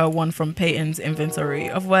to give her one from Payton's inventory.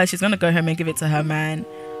 Otherwise, she's going to go home and give it to her man.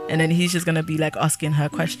 And then he's just going to be like asking her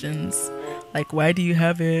questions. Like, why do you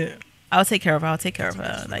have it? I'll take care of her. I'll take care of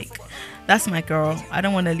her. Like, that's my girl. I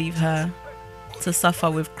don't want to leave her to suffer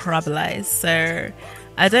with crab legs. So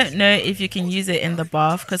I don't know if you can use it in the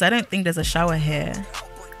bath because I don't think there's a shower here.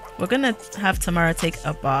 We're gonna have Tamara take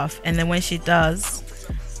a bath, and then when she does,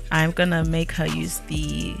 I'm gonna make her use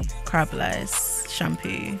the crab lice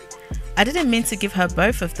shampoo. I didn't mean to give her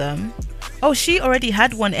both of them. Oh, she already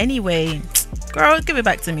had one anyway. Girl, give it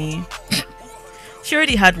back to me. She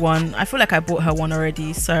already had one. I feel like I bought her one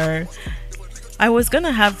already. So I was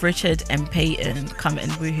gonna have Richard and Payton come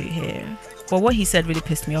and woohoo here. But what he said really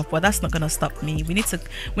pissed me off. But that's not gonna stop me. We need to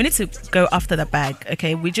go after the bag,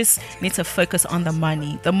 okay? We just need to focus on the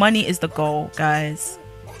money. The money is the goal, guys.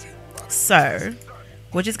 So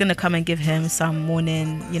we're just gonna come and give him some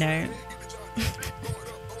morning, you know,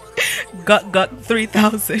 gut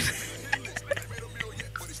 3,000.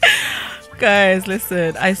 Guys,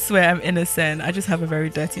 listen, I swear I'm innocent. I just have a very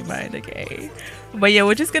dirty mind, okay? But yeah,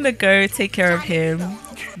 we're just gonna go take care of him.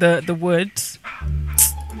 The wood.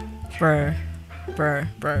 Bruh.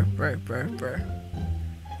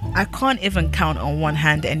 I can't even count on one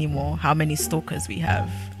hand anymore how many stalkers we have.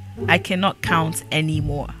 I cannot count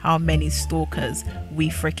anymore how many stalkers we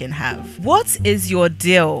freaking have. What is your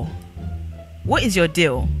deal? What is your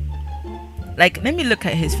deal? Like, let me look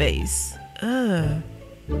at his face. Look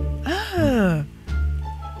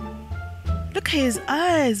at his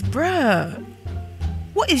eyes, bruh.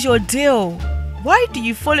 What is your deal? Why do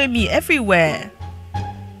you follow me everywhere?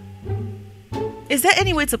 Is there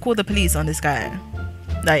any way to call the police on this guy?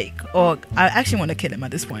 Like, or I actually want to kill him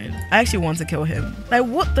at this point. I actually want to kill him. Like,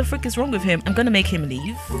 what the frick is wrong with him? I'm gonna make him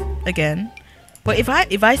leave again. But if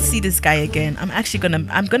I see this guy again,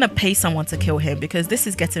 I'm gonna pay someone to kill him because this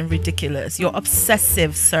is getting ridiculous. You're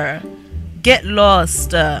obsessive, sir. Get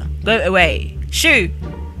lost. Go away. Shoo,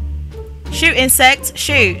 insect.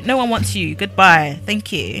 Shoo. No one wants you. Goodbye.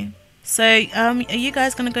 Thank you. So, are you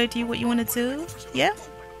guys gonna go do what you want to do? Yeah.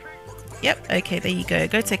 Yep, okay, there you go.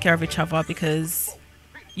 Go take care of each other because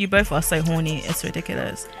you both are so horny. It's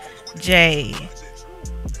ridiculous. Jay.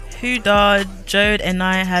 Huda, Jode and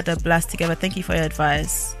I had a blast together. Thank you for your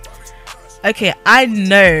advice. Okay, I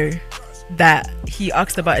know that he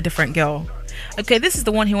asked about a different girl. Okay, this is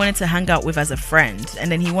the one he wanted to hang out with as a friend.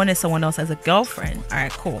 And then he wanted someone else as a girlfriend.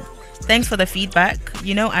 Alright, cool. Thanks for the feedback.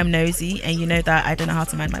 You know I'm nosy and you know that I don't know how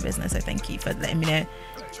to mind my business. So thank you for letting me know.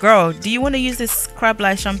 Girl, do you want to use this crab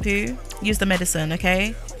lice shampoo? Use the medicine,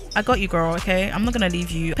 okay? I got you, girl, okay? I'm not gonna leave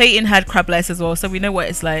you. Payton had crab lice as well, so we know what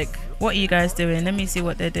it's like. What are you guys doing? Let me see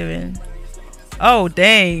what they're doing. Oh,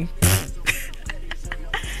 dang.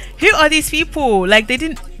 Who are these people? Like,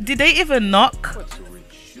 did they even knock?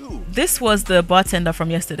 This was the bartender from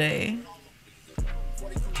yesterday.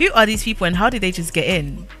 Who are these people and how did they just get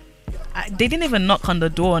in? They didn't even knock on the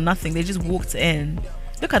door or nothing. They just walked in.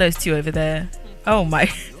 Look at those two over there. Oh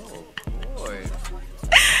my.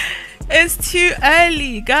 It's too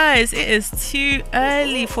early, guys. It is too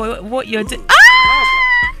early for what you're doing.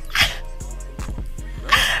 Ah!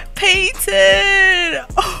 Payton!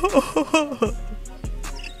 Oh.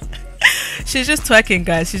 She's just twerking,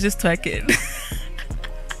 guys. She's just twerking.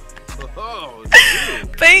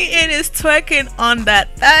 Payton is twerking on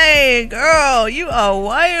that thing. Girl, you are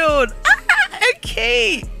wild.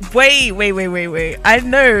 Okay. Wait. I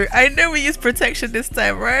know we use protection this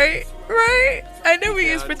time, right? I know we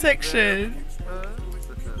use protection.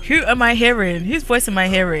 Who am I hearing? Whose voice am I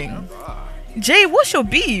hearing? Jay, what's your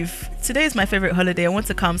beef? Today is my favorite holiday. I want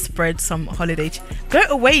to come spread some holiday. Go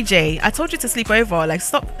away, Jay. I told you to sleep over. Like,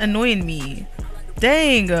 stop annoying me.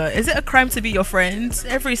 Dang, is it a crime to be your friend?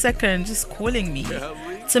 Every second, just calling me.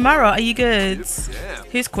 Tamara, are you good?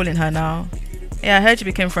 Who's calling her now? Yeah, I heard you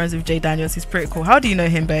became friends with Jay Daniels. He's pretty cool. How do you know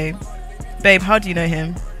him, babe? Babe, how do you know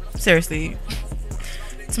him? Seriously.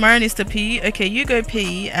 Tamara needs to pee. Okay, you go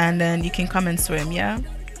pee and then you can come and swim, yeah?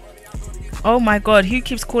 Oh my god, who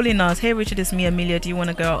keeps calling us? Hey Richard, it's me, Amelia. Do you want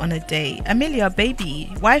to go out on a date? Amelia, baby,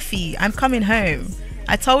 wifey, I'm coming home.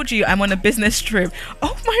 I told you I'm on a business trip.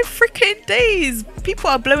 Oh my freaking days. People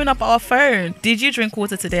are blowing up our phone. Did you drink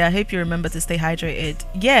water today? I hope you remember to stay hydrated.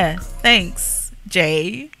 Yeah, thanks,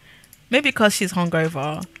 Jay. Maybe because she's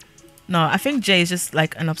hungover. No, I think Jay is just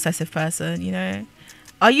like an obsessive person, you know?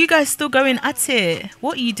 Are you guys still going at it?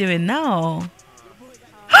 What are you doing now?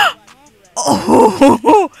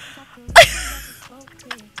 Oh!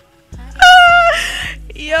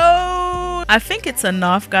 Yo, I think it's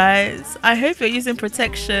enough, guys. I hope you're using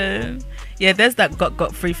protection. Yeah, there's that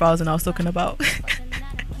got 3,000 I was talking about.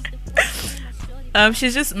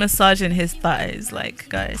 She's just massaging his thighs. Like,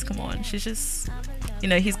 guys, come on. She's just, you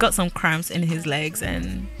know, he's got some cramps in his legs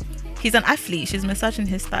and he's an athlete. She's massaging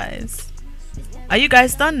his thighs. Are you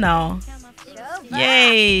guys done now?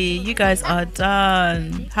 Yay, you guys are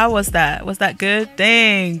done. How was that? Was that good?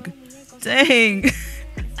 Dang.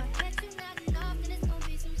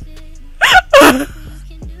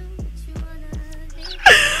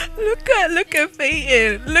 Look at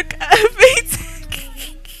Payton. Look at Payton.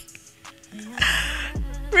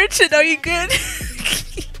 Richard, are you good?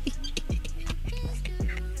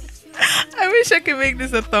 I wish I could make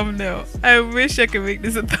this a thumbnail.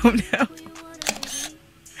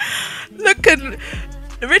 Look at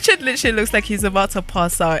Richard. Literally looks like he's about to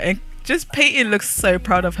pass out, and just Payton looks so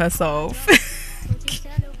proud of herself.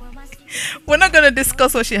 We're not gonna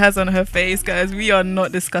discuss what she has on her face, guys. We are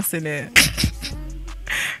not discussing it.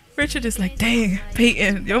 Richard is like, dang,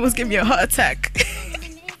 Payton, you almost gave me a heart attack.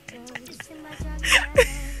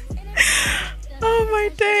 Oh my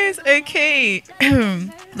days. Okay.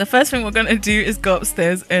 The first thing we're gonna do is go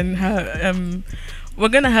upstairs and we're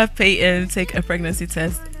gonna have Payton take a pregnancy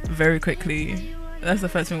test very quickly. That's the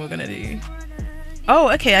first thing we're gonna do.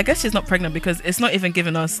 Oh, okay, I guess she's not pregnant because it's not even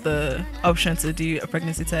giving us the option to do a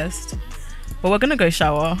pregnancy test. But we're gonna go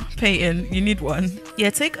shower. Payton, you need one. Yeah,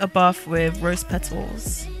 take a bath with rose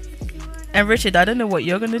petals. And Richard, I don't know what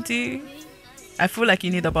you're gonna do. I feel like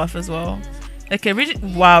you need a bath as well. Okay, Richard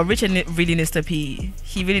really needs to pee.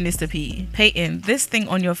 He really needs to pee. Payton, this thing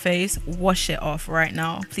on your face, wash it off right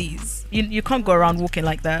now, please. You can't go around walking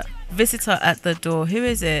like that. Visitor at the door. Who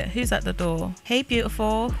is it? Who's at the door? Hey,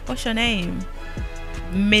 beautiful. What's your name?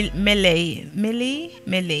 Millie.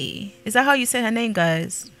 Is that how you say her name,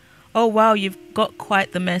 guys? Oh, wow, you've got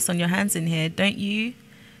quite the mess on your hands in here, don't you?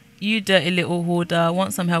 You dirty little hoarder.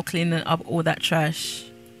 Want some help cleaning up all that trash?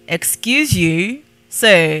 Excuse you?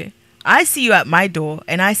 So, I see you at my door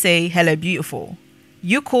and I say, hello, beautiful.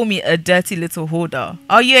 You call me a dirty little hoarder.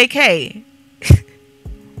 Are you okay?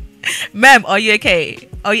 Ma'am, are you okay?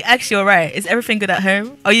 Are you actually alright? Is everything good at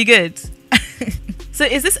home? Are you good? So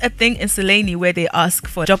is this a thing in Selene where they ask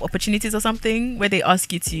for job opportunities or something? Where they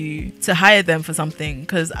ask you to hire them for something?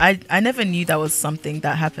 Because I never knew that was something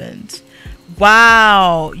that happened.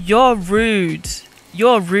 Wow, you're rude.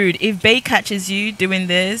 If Bae catches you doing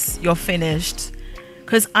this, you're finished.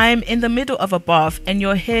 Because I'm in the middle of a bath and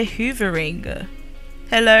you're here hoovering.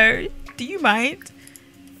 Hello? Do you mind?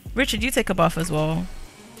 Richard, you take a bath as well.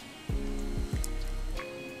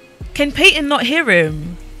 Can Payton not hear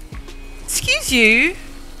him? Excuse you?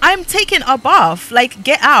 I'm taking a bath. Like,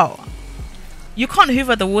 get out. You can't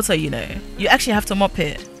hoover the water, you know. You actually have to mop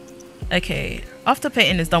it. Okay. After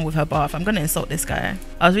Payton is done with her bath, I'm going to insult this guy.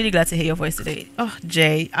 I was really glad to hear your voice today. Oh,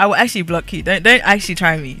 Jay, I will actually block you. Don't actually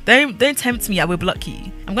try me. Don't tempt me. I will block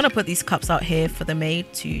you. I'm going to put these cups out here for the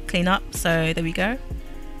maid to clean up. So there we go.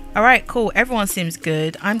 All right, cool. Everyone seems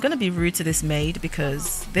good. I'm going to be rude to this maid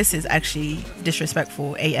because this is actually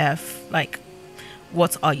disrespectful AF. Like,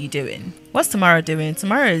 what are you doing? What's Tamara doing?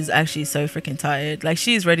 Tamara is actually so freaking tired. Like,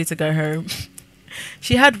 she's ready to go home.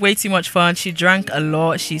 She had way too much fun. She drank a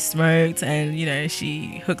lot, she smoked, and you know,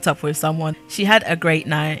 she hooked up with someone. She had a great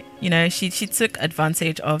night. You know, she took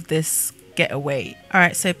advantage of this getaway. All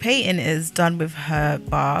right, so Payton is done with her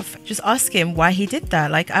bath. Just ask him why he did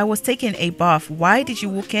that. Like, I was taking a bath. Why did you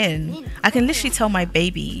walk in? I can literally tell my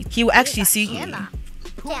baby. He will actually sue you.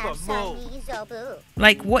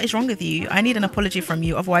 Like, what is wrong with you? I need an apology from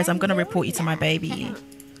you. Otherwise, I'm going to report you to my baby.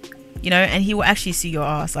 You know, and he will actually sue your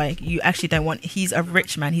ass. Like, you actually don't want... He's a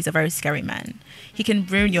rich man. He's a very scary man. He can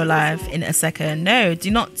ruin your life in a second. No, do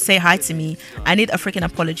not say hi to me. I need a freaking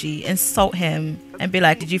apology. Insult him and be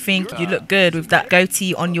like, did you think you look good with that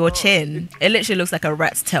goatee on your chin? It literally looks like a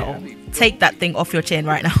rat's tail. Take that thing off your chin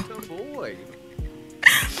right now.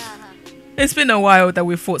 It's been a while that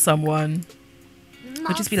we've fought someone.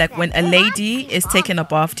 Would just be like, when a lady is taking a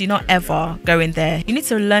bath, do not ever go in there. You need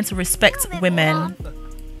to learn to respect women.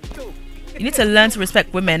 You need to learn to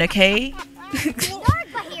respect women, okay?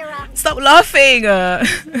 Stop laughing.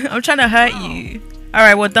 I'm trying to hurt you.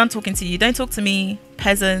 Alright, we're done talking to you. Don't talk to me,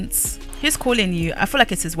 peasants. Who's calling you? I feel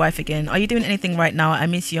like it's his wife again. Are you doing anything right now? I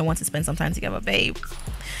miss you. I want to spend some time together, babe.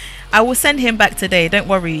 I will send him back today. Don't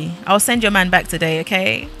worry. I'll send your man back today,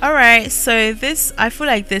 okay? All right. So I feel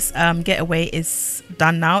like this getaway is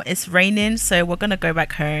done now. It's raining, so we're gonna go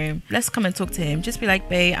back home. Let's come and talk to him. Just be like,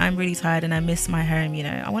 babe, I'm really tired and I miss my home, you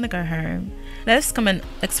know. I want to go home. Let's come and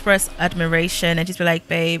express admiration and just be like,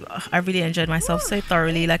 babe, I really enjoyed myself so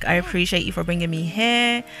thoroughly. Like, I appreciate you for bringing me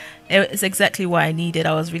here. It's exactly what I needed.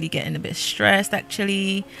 I was really getting a bit stressed,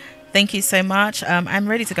 actually. Thank you so much. I'm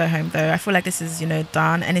ready to go home though. I feel like this is, you know,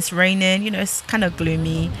 done, and it's raining, you know, it's kind of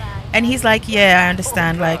gloomy. And he's like, yeah, I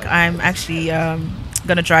understand. Like, I'm actually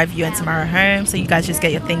gonna drive you and Tamara home, so you guys just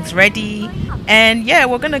get your things ready, and yeah,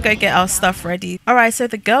 we're gonna go get our stuff ready. All right, so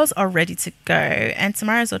the girls are ready to go and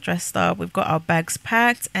Tamara's all dressed up. We've got our bags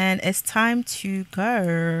packed and it's time to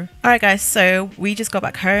go. All right guys, so we just got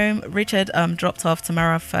back home. Richard dropped off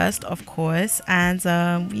Tamara first, of course,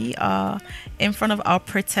 and we are in front of our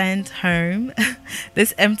pretend home.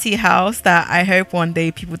 This empty house that I hope one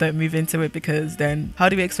day people don't move into it, because then how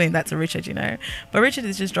do we explain that to Richard, you know? But Richard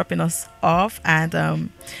is just dropping us off, and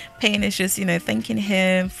Payton is just, you know, thanking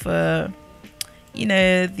him for, you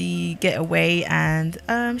know, the getaway, and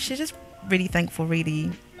she's just really thankful,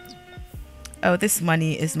 really. Oh, this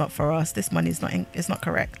money is not for us. This money is not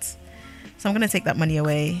correct. So I'm gonna take that money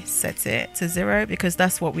away, set it to 0, because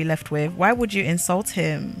that's what we left with. Why would you insult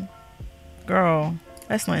him? Girl,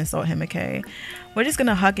 let's not insult him, okay? We're just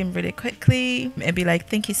gonna hug him really quickly and be like,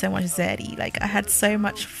 thank you so much, Zeddy. Like, I had so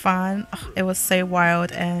much fun. It was so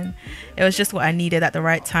wild, and it was just what I needed at the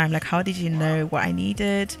right time. Like, how did you know what I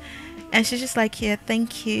needed? And she's just like, yeah,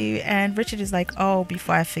 thank you. And Richard is like, oh,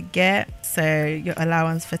 before I forget, so your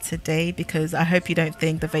allowance for today, because I hope you don't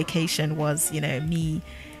think the vacation was, you know, me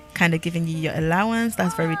kind of giving you your allowance.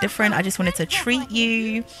 That's very different. I just wanted to treat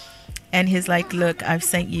you. And he's like, look, I've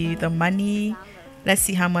sent you the money. Let's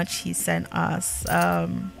see how much he sent us.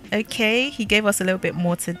 Okay, he gave us a little bit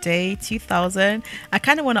more today, 2,000. I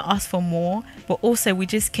kind of want to ask for more, but also we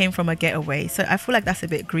just came from a getaway, so I feel like that's a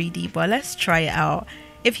bit greedy, but let's try it out.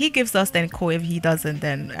 If he gives us, then cool. If he doesn't,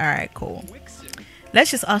 then all right, cool.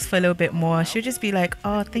 Let's just ask for a little bit more. She'll just be like,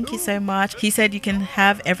 oh, thank you so much. He said you can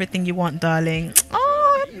have everything you want, darling.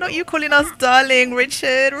 Oh, not you calling us darling,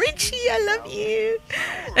 Richard. Richie, I love you.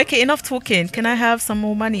 Okay, enough talking. Can I have some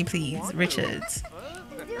more money, please, Richard?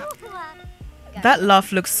 That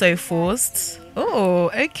laugh looks so forced. Oh,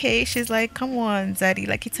 okay. She's like, come on, Zaddy.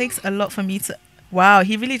 Like, it takes a lot for me to... Wow,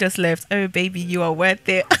 he really just left. Oh, baby, you are worth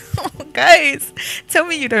it. Guys, tell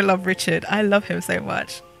me you don't love Richard. I love him so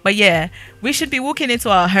much. But yeah, we should be walking into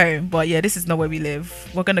our home. But yeah, this is not where we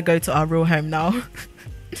live. We're going to go to our real home now.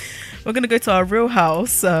 We're going to go to our real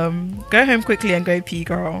house. Go home quickly and go pee,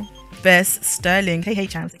 girl. Bess Sterling. Hey,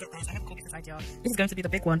 champs. This is going to be the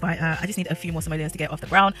big one, but I just need a few more simoleons to get off the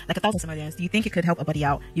ground, like 1,000 simoleons. Do you think you could help a buddy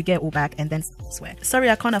out? You get it all back and then swear. Sorry,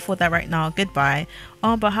 I can't afford that right now. Goodbye.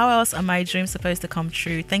 But how else are my dreams supposed to come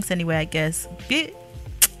true? Thanks anyway, I guess.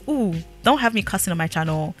 Ooh, don't have me cussing on my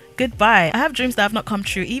channel. Goodbye. I have dreams that have not come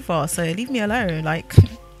true either, so leave me alone. Like,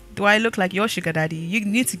 do I look like your sugar daddy? You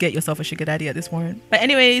need to get yourself a sugar daddy at this point. But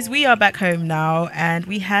anyways, we are back home now and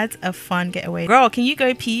we had a fun getaway. Girl, can you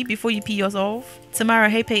go pee before you pee yourself? Tamara,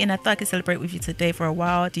 hey Payton, I thought I could celebrate with you today for a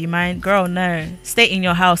while. Do you mind? Girl, no. Stay in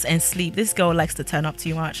your house and sleep. This girl likes to turn up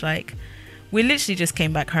too much. Like, we literally just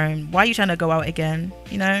came back home. Why are you trying to go out again?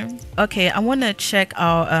 You know? Okay, I want to check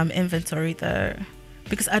our inventory though,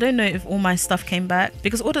 because I don't know if all my stuff came back,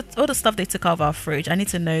 because all the stuff they took out of our fridge, I need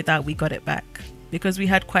to know that we got it back, because we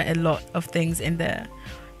had quite a lot of things in there.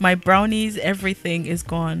 My brownies, everything is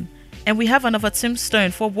gone. And we have another tombstone.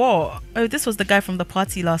 For what? Oh, this was the guy from the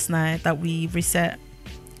party last night that we reset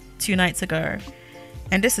 2 nights ago.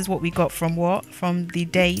 And this is what we got from what? From the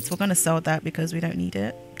date. We're going to sell that because we don't need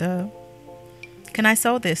it. Duh. Can I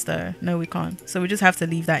sell this though? No, we can't. So we just have to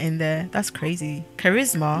leave that in there. That's crazy.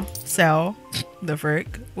 Charisma. Sell. The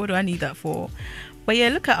frick. What do I need that for? But yeah,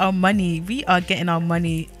 look at our money. We are getting our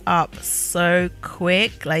money up so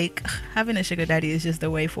quick. Like, having a sugar daddy is just the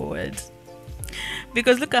way forward,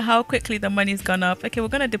 because look at how quickly the money's gone up. Okay, we're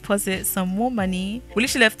gonna deposit some more money. We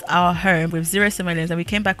literally left our home with 0 simoleons and we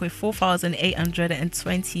came back with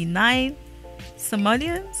 4,829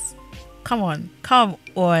 simoleons. Come on,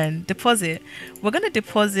 deposit. We're gonna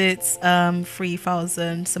deposit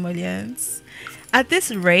 3,000 simoleons. At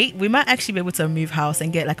this rate, we might actually be able to move house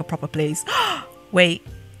and get like a proper place. Wait,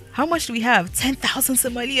 how much do we have? 10,000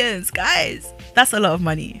 simoleons, guys. That's a lot of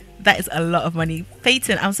money. That is a lot of money.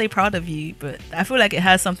 Payton, I'm so proud of you, but I feel like it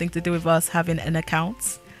has something to do with us having an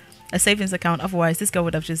account, a savings account. Otherwise, this girl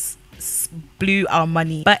would have just blew our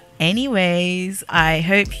money. But anyways, I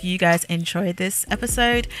hope you guys enjoyed this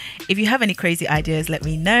episode. If you have any crazy ideas, let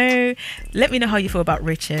me know. Let me know how you feel about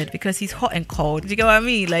Richard, because he's hot and cold. Do you get what I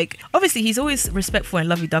mean? Like, obviously he's always respectful and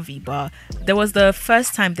lovey-dovey, but there was the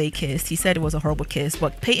first time they kissed, he said it was a horrible kiss,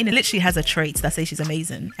 but Payton literally has a trait that says she's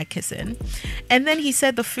amazing at kissing. And then he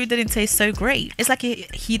said the food didn't taste so great. It's like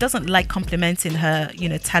he doesn't like complimenting her, you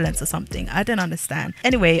know, talents or something. I don't understand.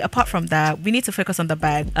 Anyway, apart from that, we need to focus on the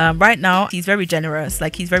bag. Right now he's very generous,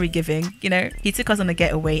 like he's very giving, you know. He took us on a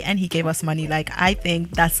getaway and he gave us money. Like, I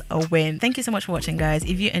think that's a win. Thank you so much for watching, guys.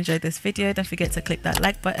 If you enjoyed this video, don't forget to click that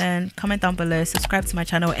like button, comment down below, subscribe to my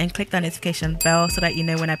channel, and click that notification bell so that you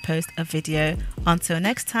know when I post a video. Until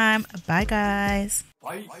next time, bye guys.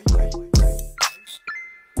 Bye.